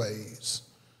evil ways?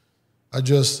 I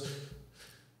was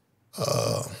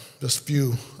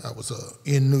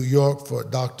in New York for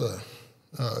Dr.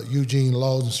 Eugene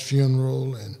Lawson's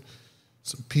funeral, and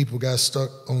some people got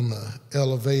stuck on the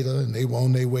elevator and they were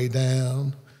on their way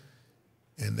down,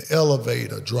 and the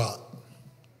elevator dropped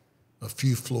a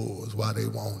few floors while they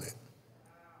were on it.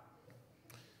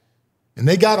 And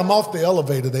they got them off the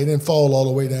elevator. They didn't fall all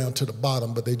the way down to the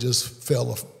bottom, but they just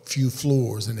fell a few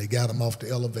floors, and they got them off the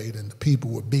elevator, and the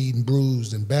people were beaten,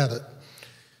 bruised, and battered.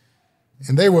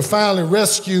 And they were finally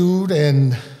rescued,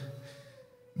 and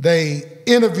they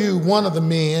interviewed one of the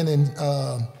men, and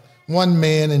one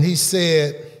man, and he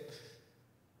said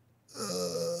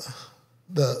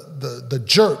the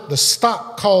jerk, the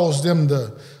stop caused them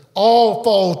to all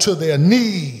fall to their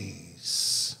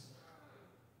knees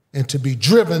and to be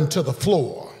driven to the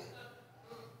floor.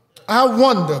 I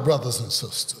wonder, brothers and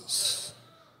sisters,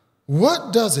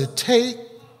 what does it take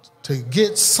to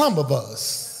get some of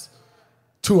us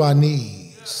to our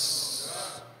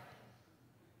knees?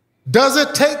 Does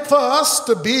it take for us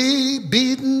to be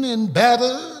beaten and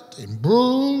battered and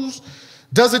bruised?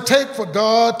 Does it take for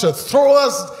God to throw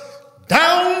us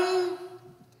down?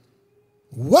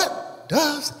 What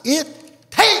does it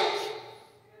take?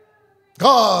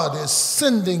 God is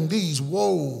sending these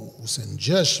woes and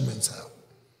judgments out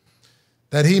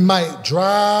that he might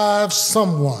drive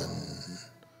someone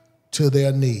to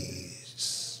their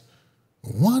knees.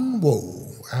 One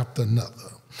woe after another.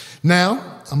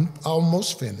 Now, I'm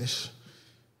almost finished.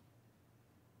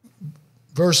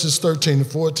 Verses 13 and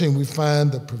 14, we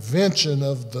find the prevention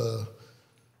of the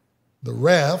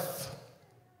wrath.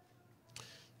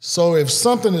 So if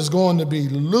something is going to be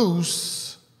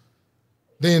loose,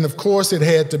 then of course it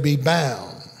had to be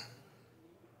bound.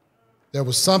 There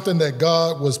was something that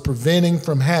God was preventing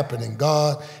from happening.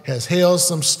 God has held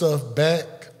some stuff back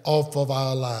off of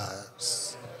our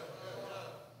lives.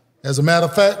 As a matter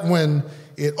of fact, when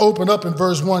it opened up in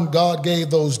verse 1, God gave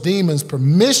those demons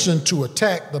permission to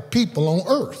attack the people on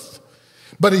earth.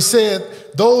 But he said,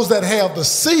 those that have the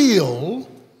seal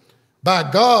by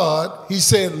God, he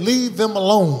said, leave them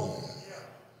alone.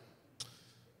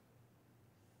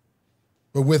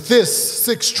 But with this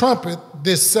sixth trumpet,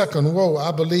 this second woe,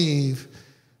 I believe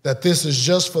that this is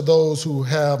just for those who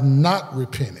have not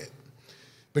repented.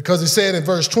 Because he said in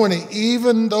verse 20,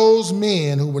 even those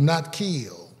men who were not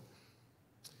killed,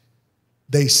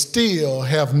 they still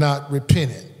have not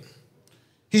repented.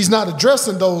 He's not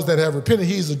addressing those that have repented.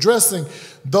 He's addressing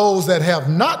those that have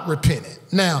not repented.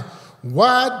 Now,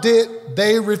 why did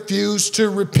they refuse to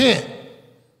repent?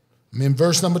 I'm in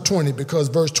verse number 20, because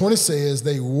verse 20 says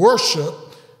they worship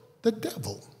the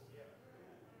devil.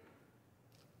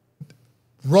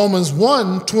 Romans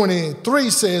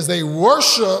 1:23 says they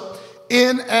worship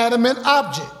inanimate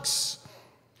objects.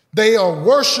 They are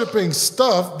worshiping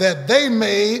stuff that they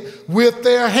made with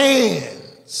their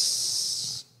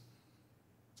hands.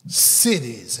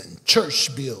 Cities and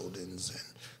church buildings and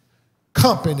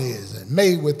companies and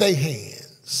made with their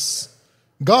hands.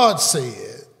 God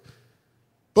said,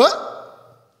 but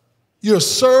you're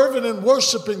serving and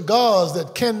worshiping gods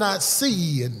that cannot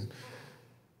see, and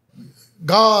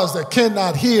gods that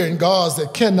cannot hear, and gods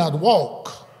that cannot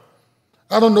walk.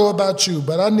 I don't know about you,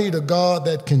 but I need a God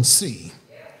that can see.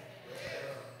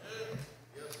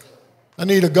 I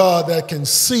need a God that can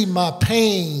see my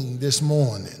pain this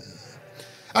morning.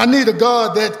 I need a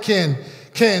God that can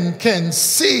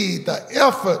see the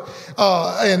effort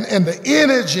and the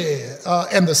energy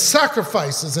and the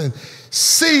sacrifices, and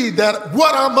see that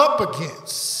what I'm up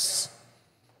against.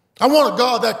 I want a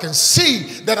God that can see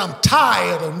that I'm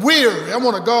tired and weary. I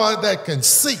want a God that can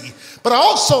see. But I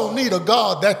also need a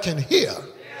God that can hear.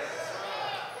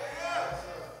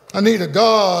 I need a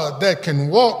God that can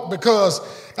walk, because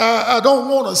I don't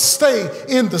want to stay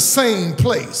in the same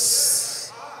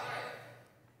place.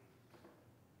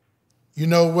 You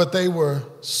know what they were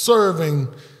serving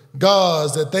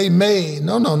gods that they made?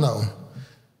 No.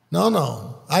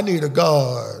 I need a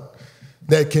God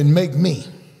that can make me.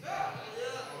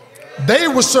 They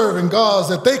were serving gods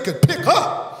that they could pick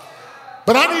up,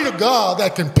 but I need a God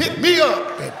that can pick me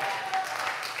up and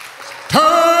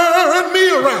turn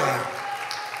me around,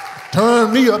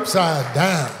 turn me upside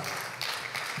down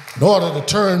in order to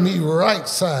turn me right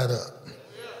side up.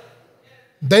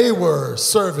 They were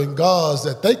serving gods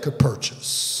that they could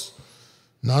purchase.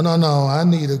 No. I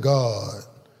need a God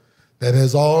that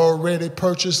has already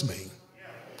purchased me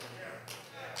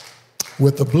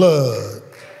with the blood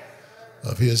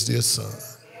of his dear son.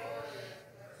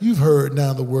 You've heard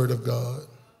now the word of God.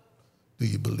 Do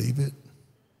you believe it?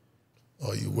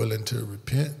 Are you willing to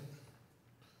repent?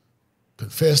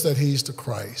 Confess that he's the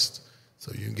Christ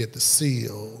so you can get the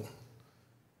seal.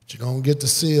 But you don't get the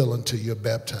seal until you're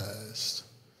baptized.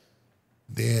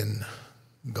 Then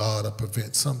God will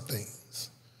prevent some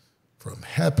things from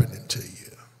happening to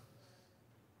you.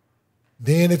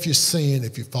 Then if you sin,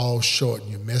 if you fall short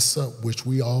and you mess up, which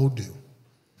we all do,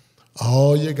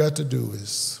 all you got to do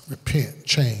is repent,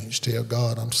 change, tell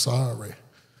God, I'm sorry.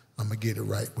 I'm going to get it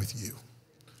right with you.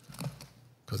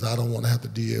 Because I don't want to have to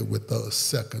deal with the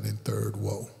second and third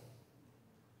woe.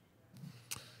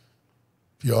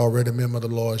 If you're already a member of the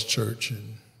Lord's church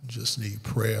and just need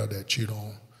prayer that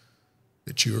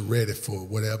you're ready for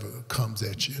whatever comes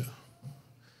at you,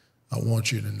 I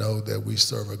want you to know that we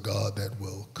serve a God that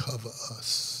will cover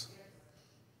us.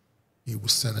 He will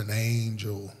send an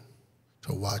angel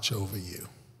to watch over you.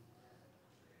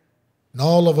 And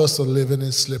all of us are living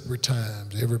in slippery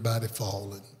times. Everybody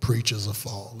falling. Preachers are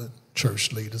falling.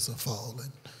 Church leaders are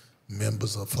falling.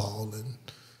 Members are falling.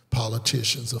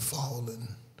 Politicians are falling.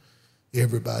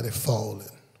 Everybody falling.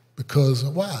 Because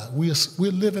why?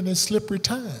 We're living in slippery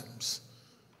times.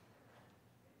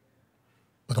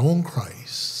 But on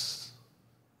Christ,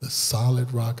 the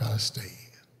solid rock I stand.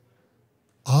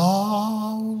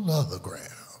 All other ground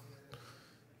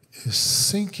is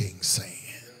sinking sand.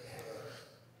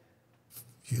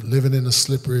 If you're living in a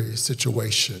slippery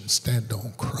situation, stand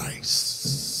on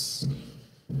Christ.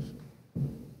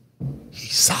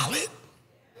 He's solid.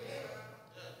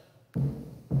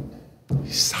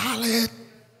 He's solid.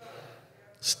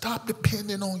 Stop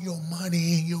depending on your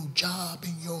money and your job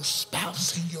and your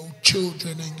spouse and your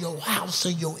children and your house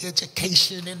and your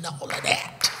education and all of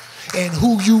that. And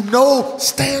who you know,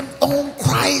 stand on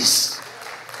Christ.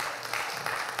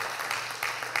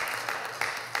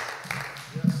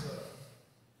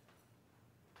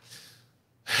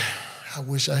 I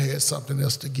wish I had something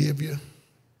else to give you.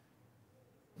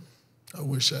 I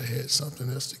wish I had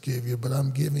something else to give you, but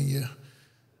I'm giving you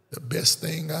the best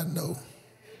thing I know.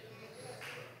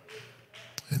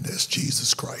 And that's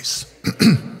Jesus Christ.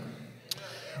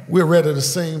 We're ready to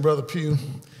sing, Brother Pugh,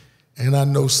 and I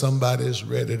know somebody is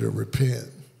ready to repent.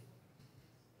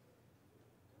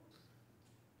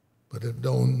 But if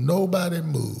nobody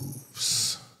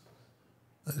moves,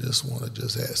 I just want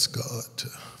to ask God to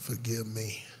forgive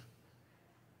me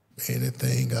for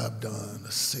anything I've done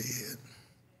or said.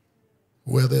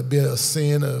 Whether it be a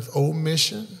sin of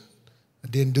omission, I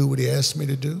didn't do what he asked me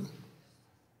to do.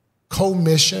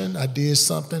 Commission, I did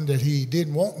something that he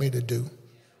didn't want me to do.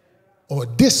 Or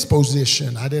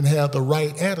disposition, I didn't have the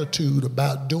right attitude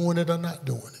about doing it or not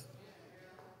doing it.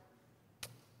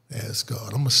 Ask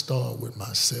God. I'm going to start with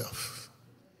myself.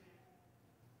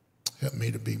 Help me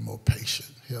to be more patient.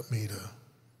 Help me to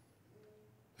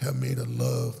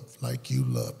love like you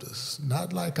loved us.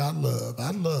 Not like I love,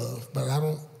 but I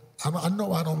know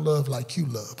I don't love like you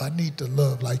love. I need to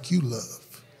love like you love.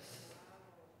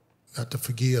 Got to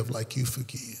forgive like you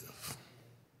forgive.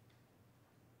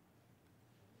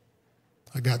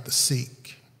 I got to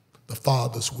seek the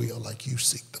Father's will like you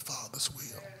seek the Father's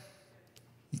will.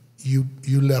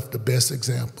 You left the best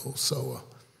example, so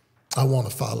I want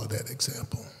to follow that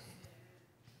example.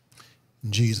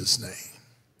 In Jesus' name,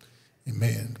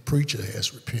 amen. The preacher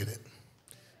has repented.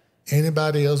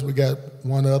 Anybody else? We got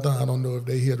one other. I don't know if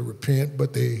they're here to repent,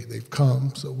 but they've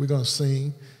come, so we're going to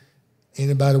sing.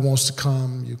 Anybody wants to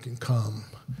come, you can come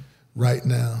right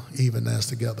now, even as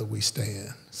together we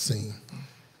stand, sing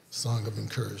song of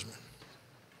encouragement.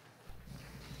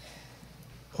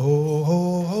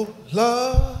 Oh,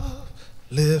 love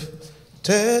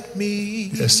lifted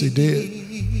me. Yes, he did.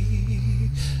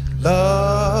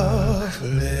 Love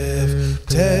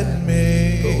lifted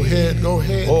me. Go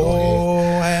ahead.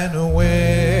 And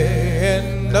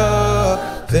when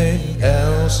nothing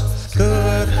else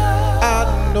could,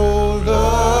 I know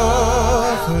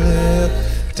love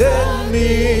lifted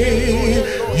me.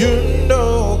 You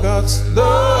know God's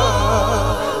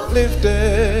love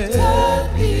lifted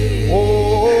me.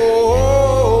 Oh,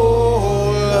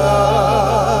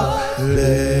 love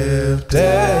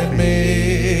lifted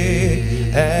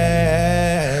me.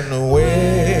 And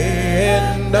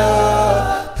when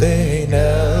nothing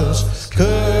else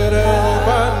could help,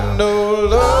 I know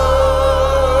love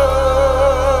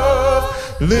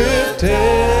lifted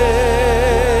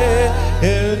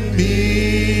in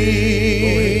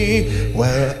me.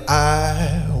 Where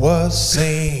I was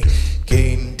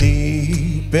sinking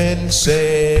deep in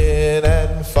sin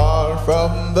and far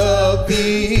from the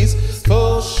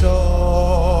peaceful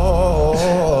shore,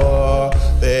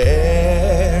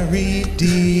 very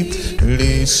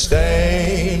deeply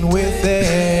stained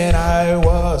within, I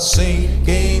was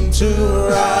sinking to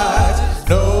rise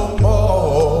no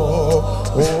more.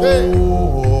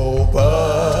 Oh,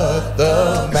 but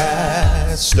the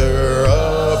master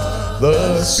of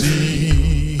the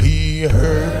sea, he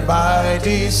heard my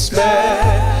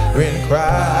despairing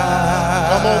cry.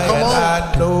 Come on. And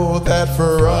I know that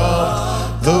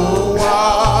from the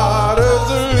waters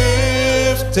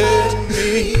lifted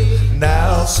me.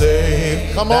 Now say,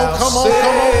 Come on. Come on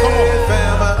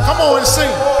and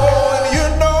sing. And you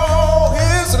know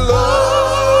his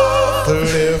love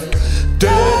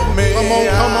lifted me. Come on.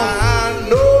 I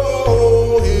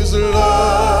know his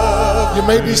love. You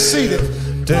may be seated.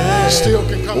 You still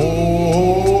can come. Oh,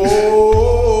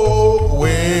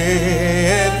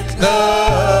 when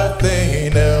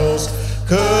nothing else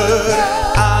could,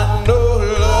 I know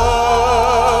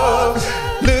love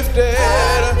lifted.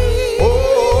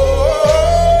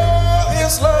 Oh,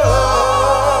 his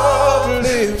love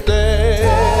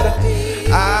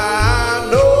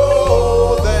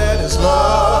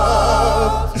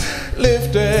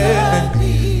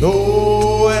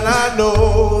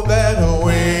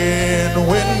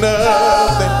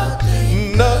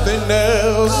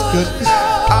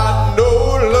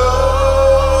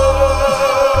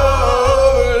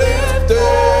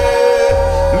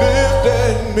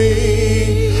at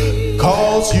me,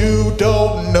 'cause you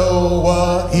don't know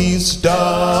what he's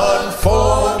done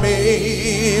for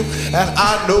me. And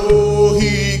I know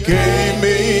he gave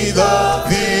me the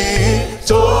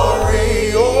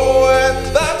victory. Oh,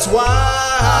 and that's why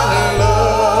I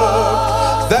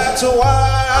love, that's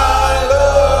why I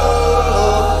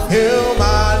love him.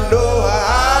 I know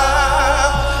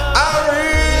I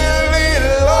really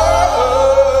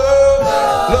love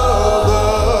the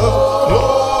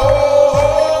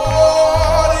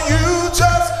Lord. You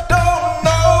just don't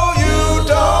know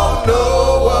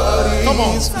what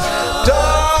he's done.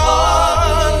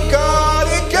 God,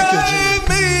 he gave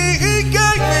me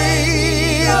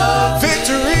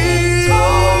victory.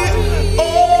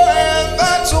 Oh, and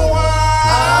that's why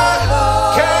I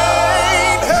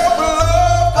can't help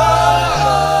love.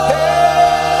 Yeah,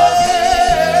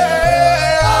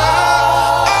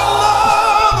 I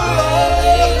love the Lord.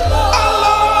 I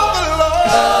love the Lord.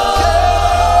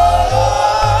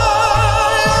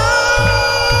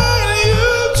 Yeah, you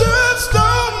just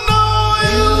don't know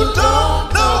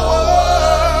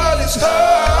what he's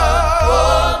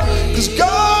done. 'Cause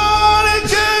God, he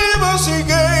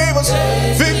gave us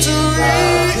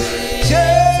victory.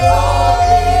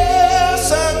 Yes,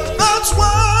 and that's why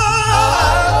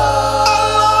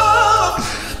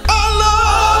I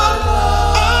love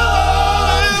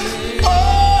him.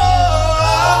 Oh, I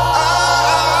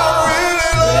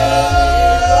really love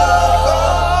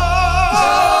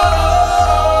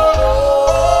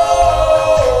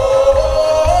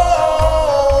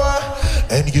God.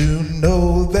 And you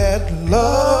know that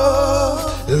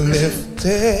love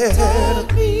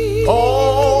lifted me.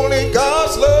 Only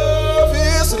God's love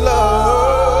is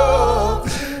love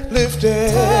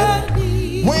lifted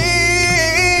me. When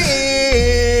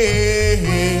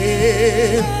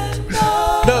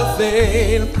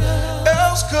nothing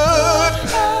else could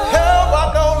help, I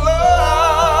know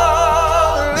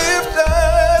love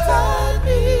lifted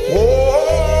me.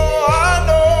 Oh, I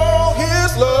know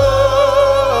his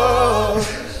love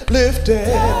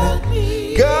lifted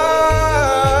me.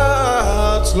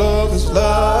 God's love is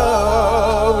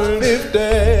love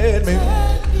lifted me.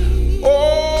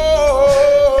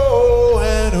 Oh,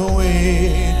 and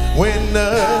when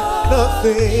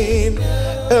nothing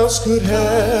else could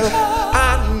help,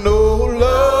 I know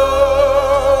love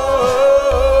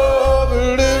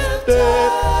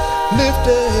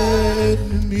lifted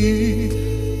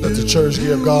me. Let the church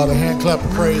give God a hand clap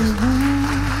of praise.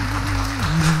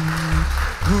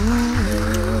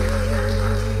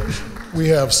 We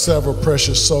have several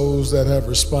precious souls that have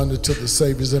responded to the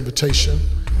Savior's invitation,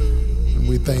 and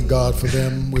we thank God for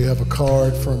them. We have a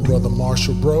card from Brother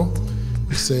Marshall Bro.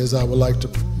 He says, I would like to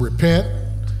repent.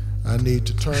 I need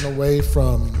to turn away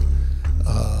from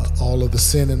all of the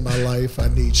sin in my life. I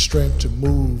need strength to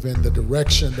move in the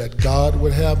direction that God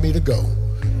would have me to go.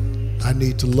 I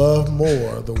need to love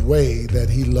more the way that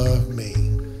he loved me.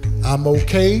 I'm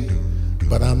okay,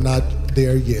 but I'm not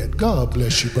there yet. God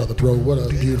bless you, Brother Bro. What a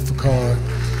beautiful card.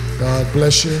 God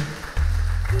bless you.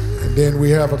 And then we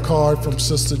have a card from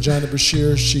Sister Johnny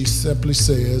Bashir. She simply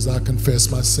says, I confess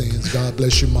my sins. God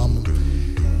bless you, Mama.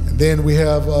 And then we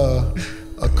have a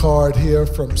card here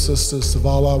from Sister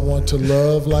Savala. I want to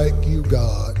love like you,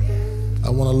 God. I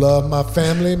want to love my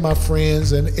family, my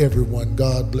friends, and everyone.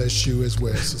 God bless you as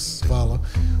well, Sister Savala.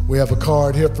 We have a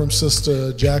card here from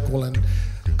Sister Jacqueline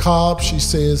Cobb. She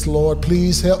says, Lord,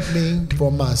 please help me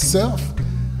for myself.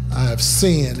 I have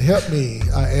sinned. Help me.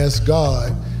 I ask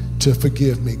God to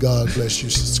forgive me. God bless you,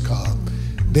 Sister Cobb.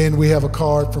 Then we have a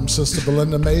card from Sister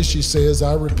Belinda May. She says,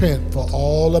 I repent for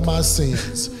all of my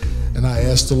sins, and I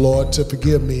ask the Lord to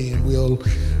forgive me, and we'll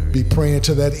be praying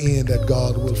to that end that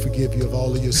God will forgive you of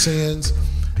all of your sins.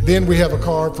 Then we have a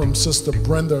card from Sister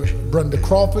Brenda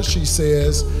Crawford. She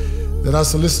says that I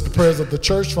solicit the prayers of the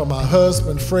church for my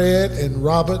husband, Fred, and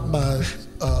Robert, my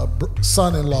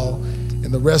son-in-law,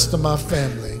 and the rest of my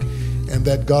family, and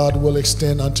that God will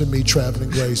extend unto me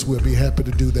traveling grace. We'll be happy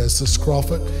to do that, Sister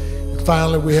Crawford. And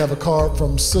finally, we have a card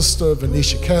from Sister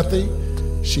Venetia Cathy.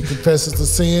 She confesses the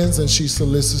sins and she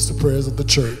solicits the prayers of the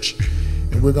church.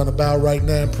 And we're going to bow right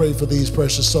now and pray for these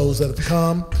precious souls that have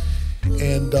come,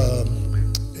 and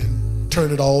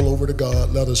turn it all over to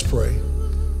God. Let us pray.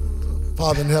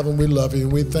 Father in heaven, we love you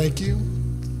and we thank you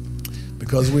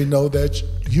because we know that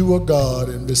you are God,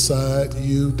 and beside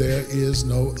you there is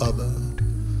no other.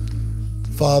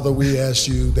 Father, we ask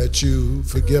you that you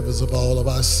forgive us of all of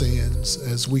our sins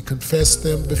as we confess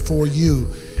them before you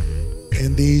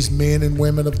and these men and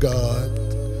women of God.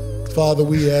 Father,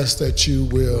 we ask that you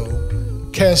will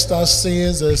cast our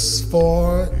sins as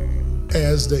far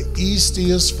as the east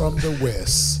is from the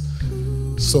west.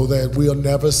 so that we'll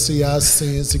never see our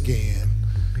sins again.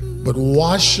 But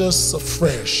wash us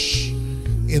afresh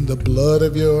in the blood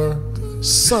of your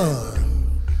Son,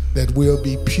 that we'll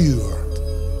be pure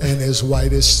and as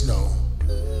white as snow.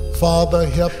 Father,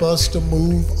 help us to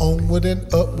move onward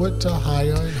and upward to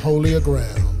higher and holier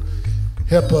ground.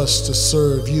 Help us to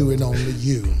serve you and only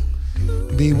you.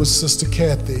 Be with Sister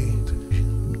Kathy.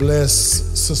 Bless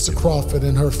Sister Crawford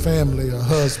and her family, her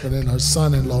husband and her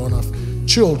son-in-law and her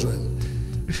children.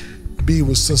 Be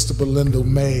with Sister Belinda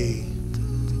May.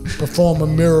 Perform a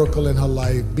miracle in her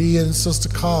life. Be in Sister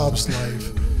Cobb's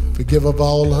life. Forgive of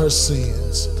all her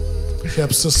sins.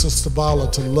 Help Sister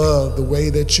Stavala to love the way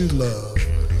that you love.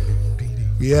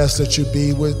 We ask that you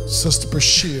be with Sister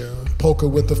Bashir. Poke her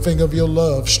with the finger of your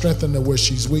love. Strengthen her where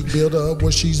she's weak. Build her up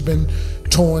where she's been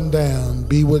torn down.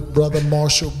 Be with Brother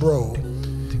Marshall Bro.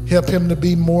 Help him to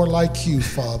be more like you,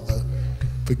 Father.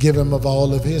 Forgive him of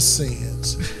all of his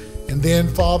sins. And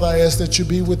then, Father, I ask that you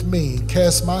be with me.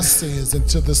 Cast my sins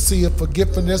into the sea of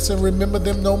forgetfulness and remember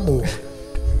them no more.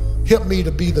 Help me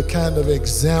to be the kind of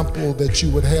example that you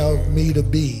would have me to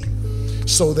be,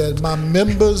 so that my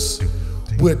members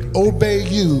would obey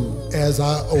you as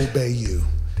I obey you,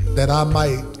 that I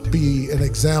might be an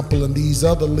example and these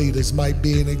other leaders might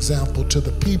be an example to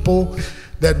the people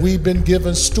that we've been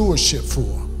given stewardship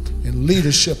for and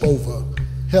leadership over.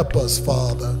 Help us,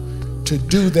 Father, to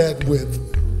do that with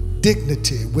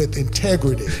dignity, with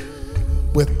integrity,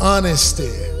 with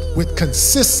honesty, with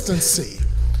consistency.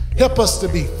 Help us to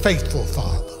be faithful,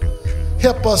 Father.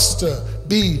 Help us to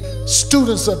be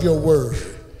students of your word.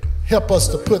 Help us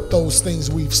to put those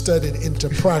things we've studied into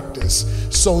practice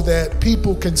so that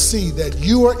people can see that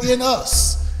you are in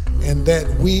us and that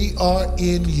we are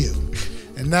in you.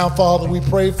 And now, Father, we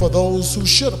pray for those who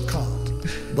should have come,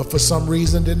 but for some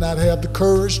reason did not have the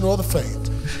courage nor the faith.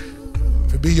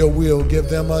 If it be your will, give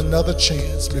them another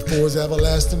chance before it's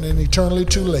everlasting and eternally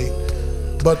too late.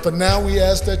 But for now, we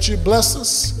ask that you bless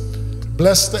us,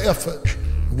 bless the effort.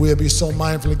 We'll be so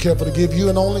mindful and careful to give you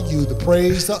and only you the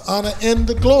praise, the honor, and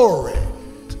the glory.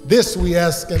 This we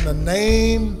ask in the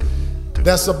name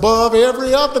that's above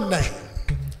every other name.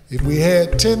 If we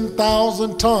had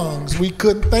 10,000 tongues, we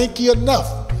couldn't thank you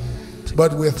enough.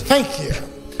 But we thank you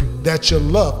that you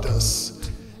loved us,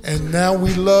 and now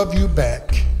we love you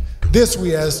back. This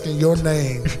we ask in your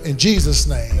name, in Jesus'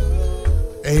 name.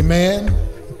 Amen.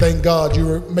 Thank God.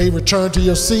 You may return to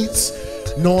your seats,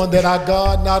 knowing that our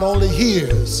God not only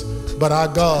hears, but our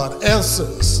God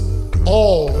answers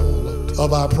all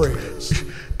of our prayers.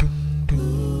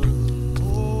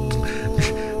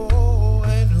 Oh,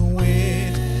 and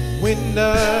when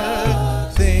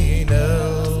nothing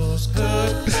else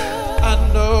could, I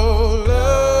know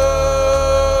love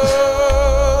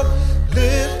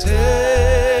lifted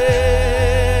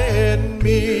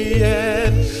me,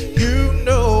 and you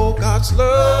know God's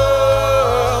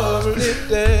love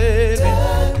lifted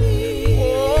me.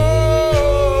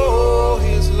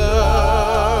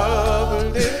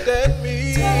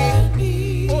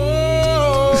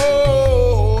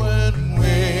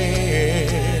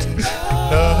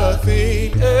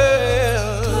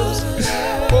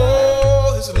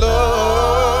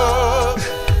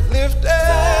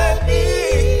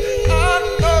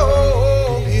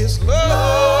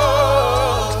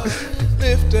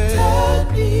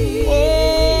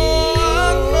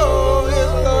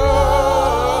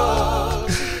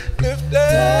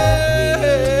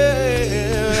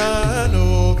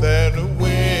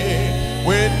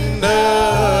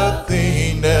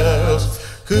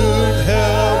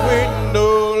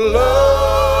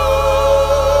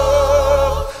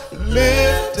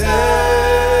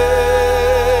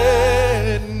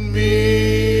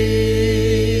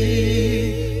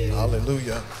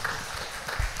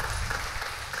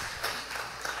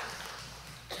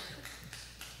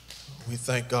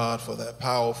 Thank God for that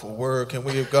powerful word. Can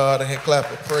we give God a hand clap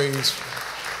of praise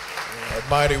for that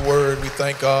mighty word? We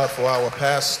thank God for our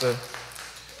pastor.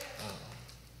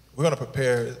 We're going to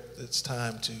prepare. It's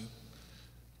time to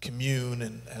commune,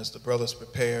 and as the brothers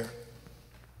prepare,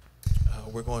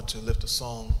 we're going to lift a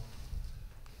song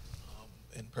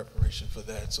in preparation for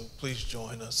that. So please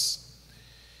join us.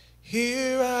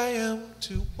 Here I am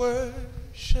to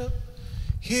worship.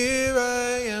 Here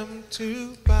I am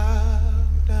to bow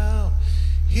down.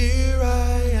 Here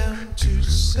I am to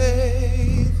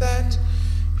say that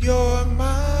you're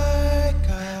my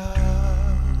God.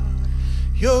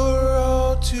 You're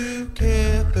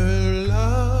altogether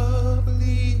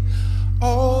lovely,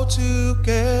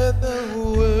 altogether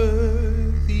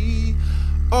worthy,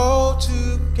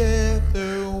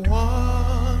 altogether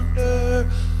wonderful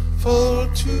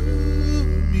to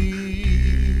me.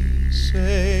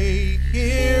 Say,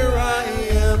 here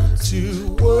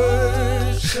to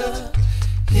worship.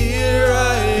 Here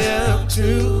I am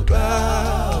to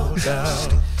bow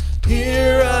down.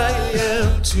 Here I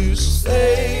am to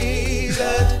say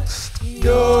that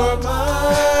you're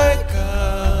my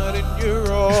God and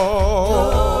you're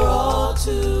all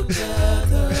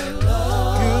together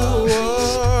love. You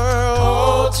are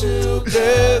all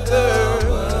together.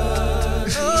 God,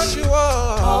 you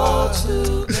are all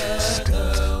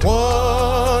together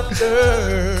wonderful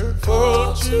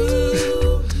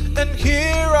too. And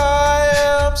here I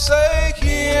am, say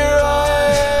here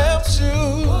I am to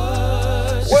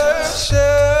worship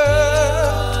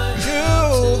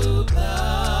you.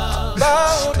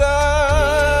 Bow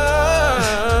down.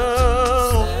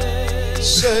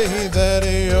 Say that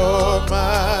you're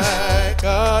my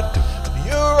God.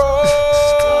 You're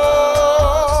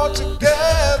all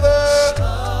together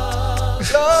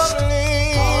lovely.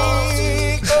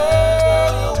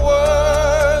 Oh,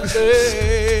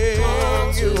 worthy.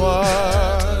 You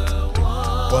are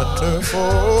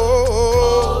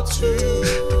wonderful too.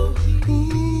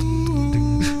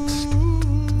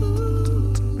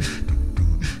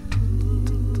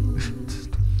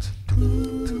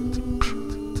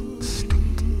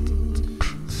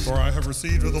 For I have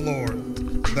received of the Lord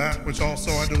that which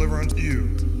also I deliver unto you,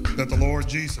 that the Lord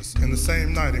Jesus, in the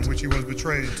same night in which he was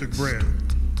betrayed, took bread.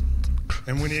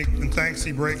 And when he had given thanks,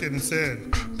 he brake it and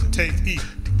said, Take, eat,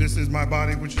 this is my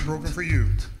body which is broken for you.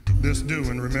 This do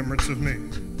in remembrance of me.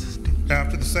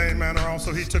 After the same manner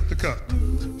also he took the cup,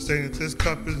 saying that this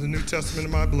cup is the New Testament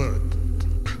of my blood.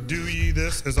 Do ye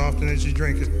this as often as ye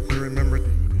drink it in remembrance.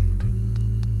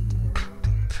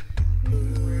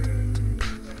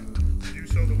 You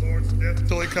show the Lord's death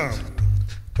till he come.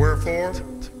 Wherefore,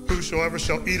 whosoever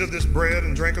shall eat of this bread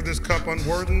and drink of this cup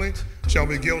unworthily shall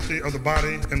be guilty of the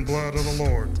body and blood of the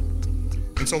Lord.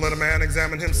 And so let a man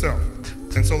examine himself,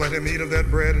 and so let him eat of that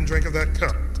bread and drink of that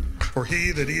cup. For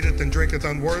he that eateth and drinketh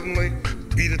unworthily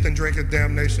eateth and drinketh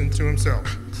damnation to himself,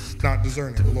 not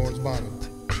discerning the Lord's body.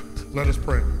 Let us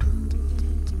pray.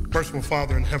 Merciful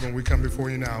Father in heaven, we come before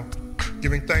you now,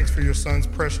 giving thanks for your Son's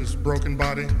precious broken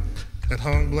body that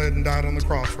hung, bled, and died on the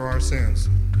cross for our sins.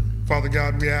 Father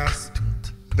God, we ask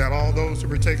that all those who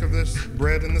partake of this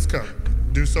bread and this cup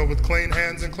do so with clean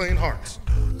hands and clean hearts.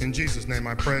 In Jesus' name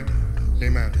I pray,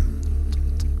 amen.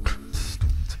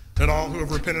 That all who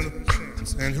have repented of their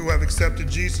sins and who have accepted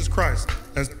Jesus Christ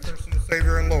as the personal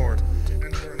Savior and Lord,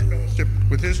 and who are in fellowship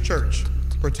with his church,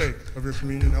 partake of your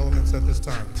communion elements at this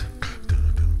time.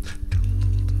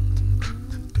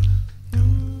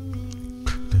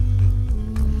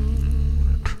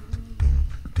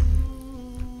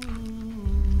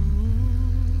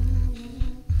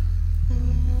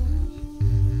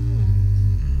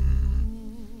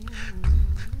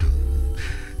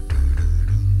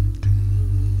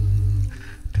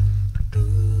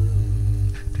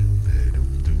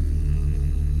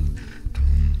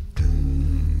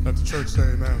 Let the church say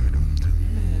amen.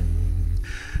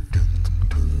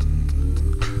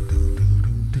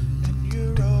 And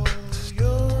you're all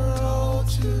together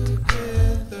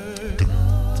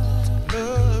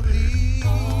lovely,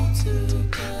 all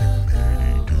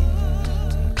together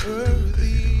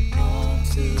worthy, all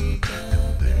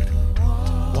together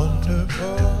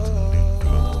wonderful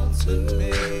to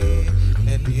me.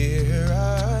 And here I am.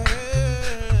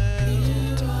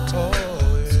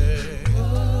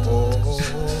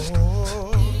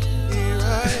 Here I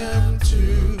am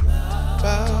to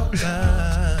bow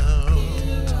down.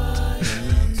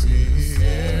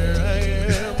 Here I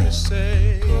am to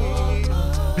say,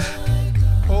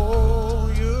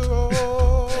 oh, you're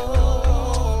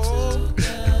all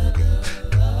together.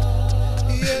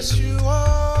 Yes, you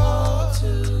are.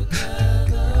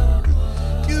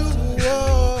 You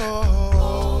are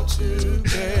all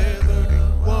together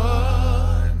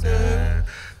wonderful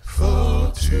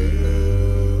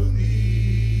to me.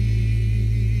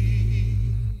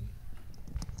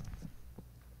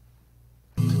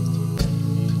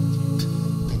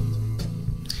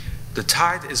 The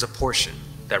tithe is a portion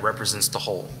that represents the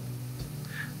whole.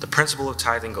 The principle of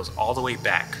tithing goes all the way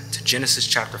back to Genesis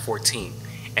chapter 14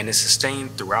 and is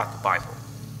sustained throughout the Bible.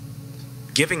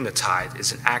 Giving the tithe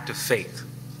is an act of faith,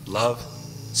 love,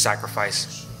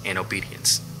 sacrifice, and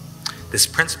obedience. This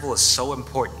principle is so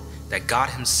important that God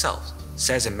himself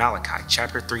says in Malachi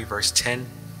chapter 3 verse 10,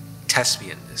 "Test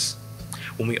me in this."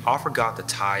 When we offer God the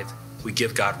tithe, we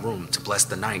give God room to bless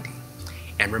the 90.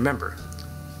 And remember,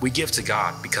 we give to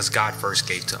God because God first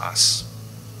gave to us.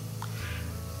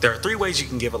 There are 3 ways you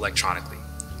can give electronically.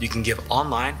 You can give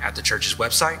online at the church's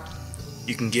website,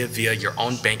 you can give via your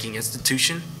own banking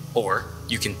institution, or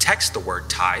you can text the word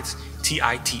tithes,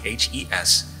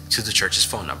 T-I-T-H-E-S, to the church's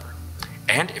phone number.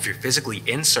 And if you're physically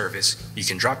in service, you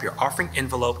can drop your offering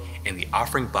envelope in the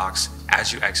offering box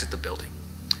as you exit the building.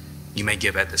 You may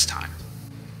give at this time.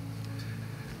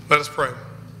 Let us pray.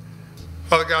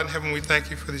 Father God in heaven, we thank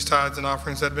you for these tithes and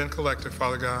offerings that have been collected,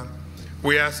 Father God.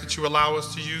 We ask that you allow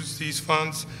us to use these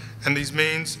funds and these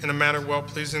means in a manner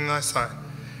well-pleasing in thy sight,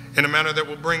 in a manner that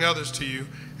will bring others to you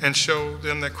and show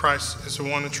them that Christ is the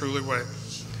one and truly way.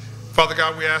 Father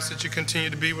God, we ask that you continue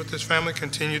to be with this family,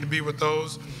 continue to be with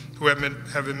those who have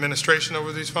administration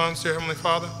over these funds, dear Heavenly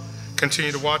Father.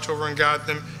 Continue to watch over and guide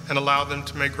them and allow them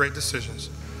to make great decisions.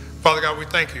 Father God, we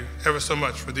thank you ever so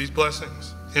much for these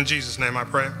blessings. In Jesus' name I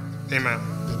pray, amen.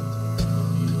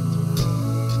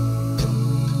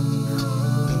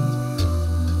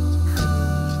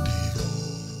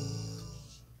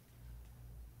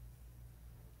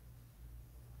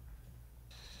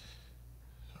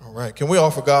 All right, can we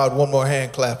offer God one more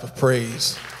hand clap of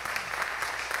praise?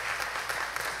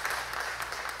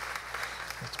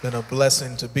 It's been a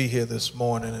blessing to be here this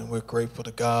morning, and we're grateful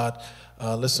to God.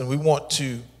 Listen, we want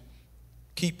to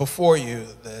keep before you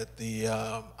that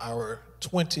our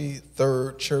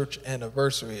 23rd church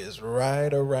anniversary is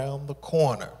right around the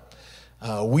corner.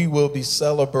 We will be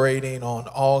celebrating on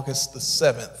August the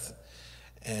 7th.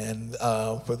 And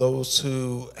for those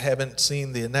who haven't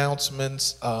seen the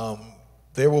announcements,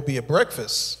 there will be a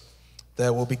breakfast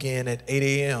that will begin at 8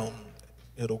 a.m.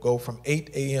 It'll go from 8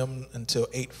 a.m. until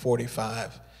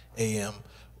 8:45 a.m.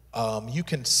 You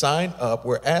can sign up.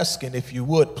 We're asking if you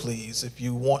would, please, if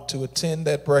you want to attend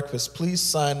that breakfast, please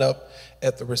sign up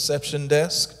at the reception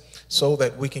desk so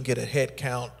that we can get a head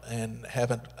count and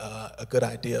have a good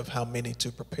idea of how many to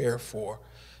prepare for.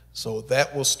 So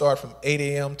that will start from 8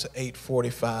 a.m. to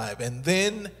 8:45. And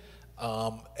then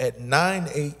at 9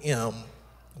 a.m.,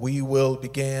 we will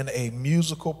begin a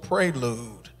musical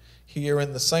prelude here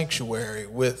in the sanctuary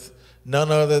with none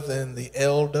other than the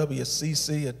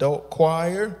LWCC Adult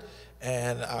Choir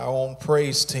and our own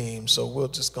praise team. So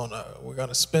we're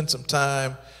gonna spend some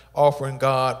time offering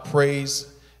God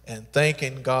praise and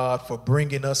thanking God for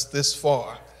bringing us this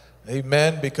far.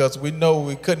 Amen, because we know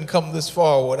we couldn't come this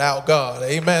far without God.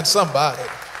 Amen, somebody.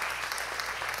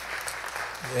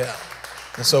 Yeah.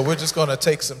 And so we're just going to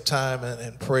take some time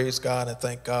and praise God and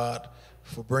thank God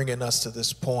for bringing us to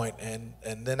this point. And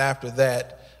then after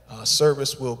that,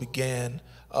 service will begin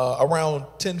around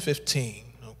 10:15.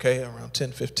 Okay, around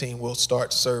 10:15 we'll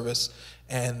start service.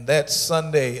 And that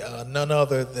Sunday, none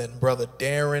other than Brother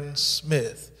Darren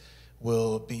Smith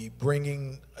will be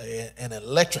bringing an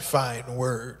electrifying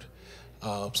word.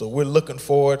 So we're looking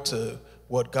forward to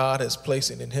what God is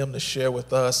placing in him to share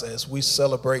with us as we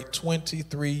celebrate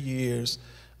 23 years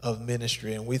of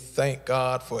ministry. And we thank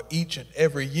God for each and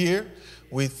every year.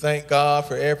 We thank God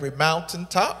for every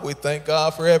mountaintop. We thank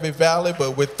God for every valley,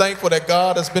 but we're thankful that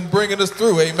God has been bringing us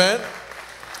through. Amen.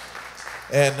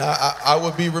 And I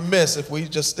would be remiss if we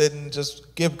just didn't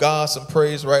just give God some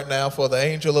praise right now for the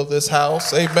angel of this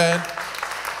house. Amen.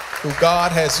 Who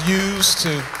God has used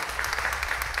to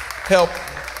help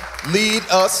lead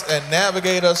us and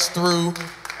navigate us through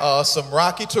some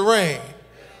rocky terrain.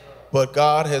 But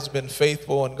God has been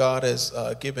faithful, and God has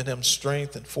given him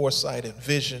strength and foresight and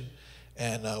vision.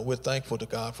 And we're thankful to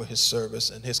God for his service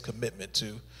and his commitment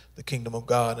to the kingdom of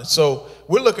God. And so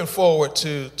we're looking forward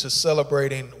to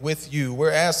celebrating with you. We're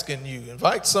asking you,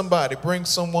 invite somebody, bring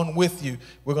someone with you.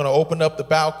 We're going to open up the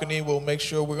balcony. We'll make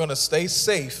sure we're going to stay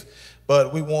safe.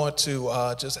 But we want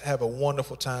to just have a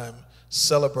wonderful time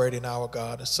celebrating our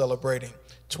God and celebrating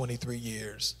 23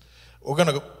 years. We're going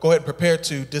to go ahead and prepare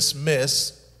to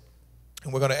dismiss.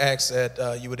 And we're going to ask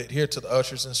that you would adhere to the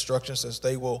ushers' instructions as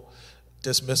they will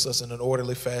dismiss us in an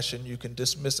orderly fashion. You can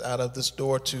dismiss out of this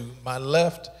door to my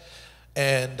left.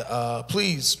 And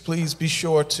please be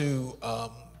sure to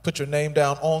put your name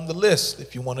down on the list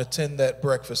if you want to attend that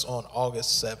breakfast on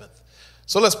August 7th.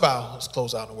 So let's bow. Let's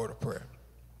close out in a word of prayer.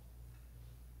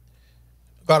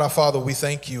 God, our Father, we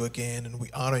thank you again and we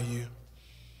honor you.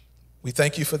 We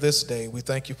thank you for this day. We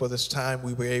thank you for this time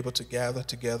we were able to gather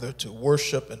together to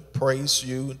worship and praise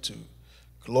you and to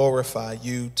glorify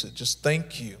you, to just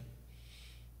thank you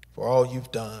for all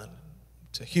you've done,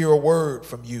 to hear a word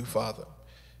from you, Father.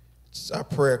 It's our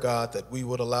prayer, God, that we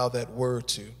would allow that word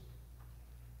to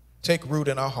take root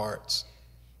in our hearts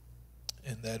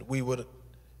and that we would,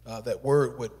 that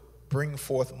word would bring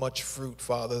forth much fruit,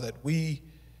 Father, that we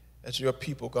as your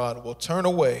people, God, will turn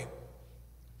away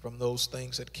from those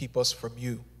things that keep us from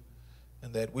you,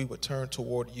 and that we would turn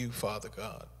toward you, Father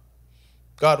God.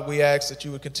 God, we ask that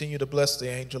you would continue to bless the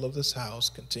angel of this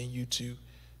house, continue to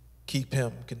keep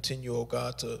him, continue, oh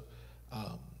God, to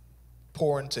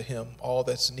pour into him all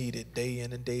that's needed day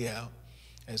in and day out.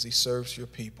 as he serves your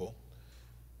people.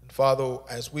 And Father,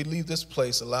 as we leave this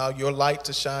place, allow your light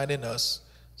to shine in us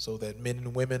so that men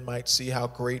and women might see how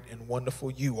great and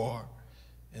wonderful you are,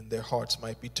 and their hearts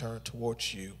might be turned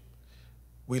towards you.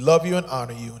 We love you and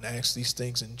honor you and ask these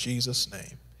things in Jesus'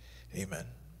 name. Amen.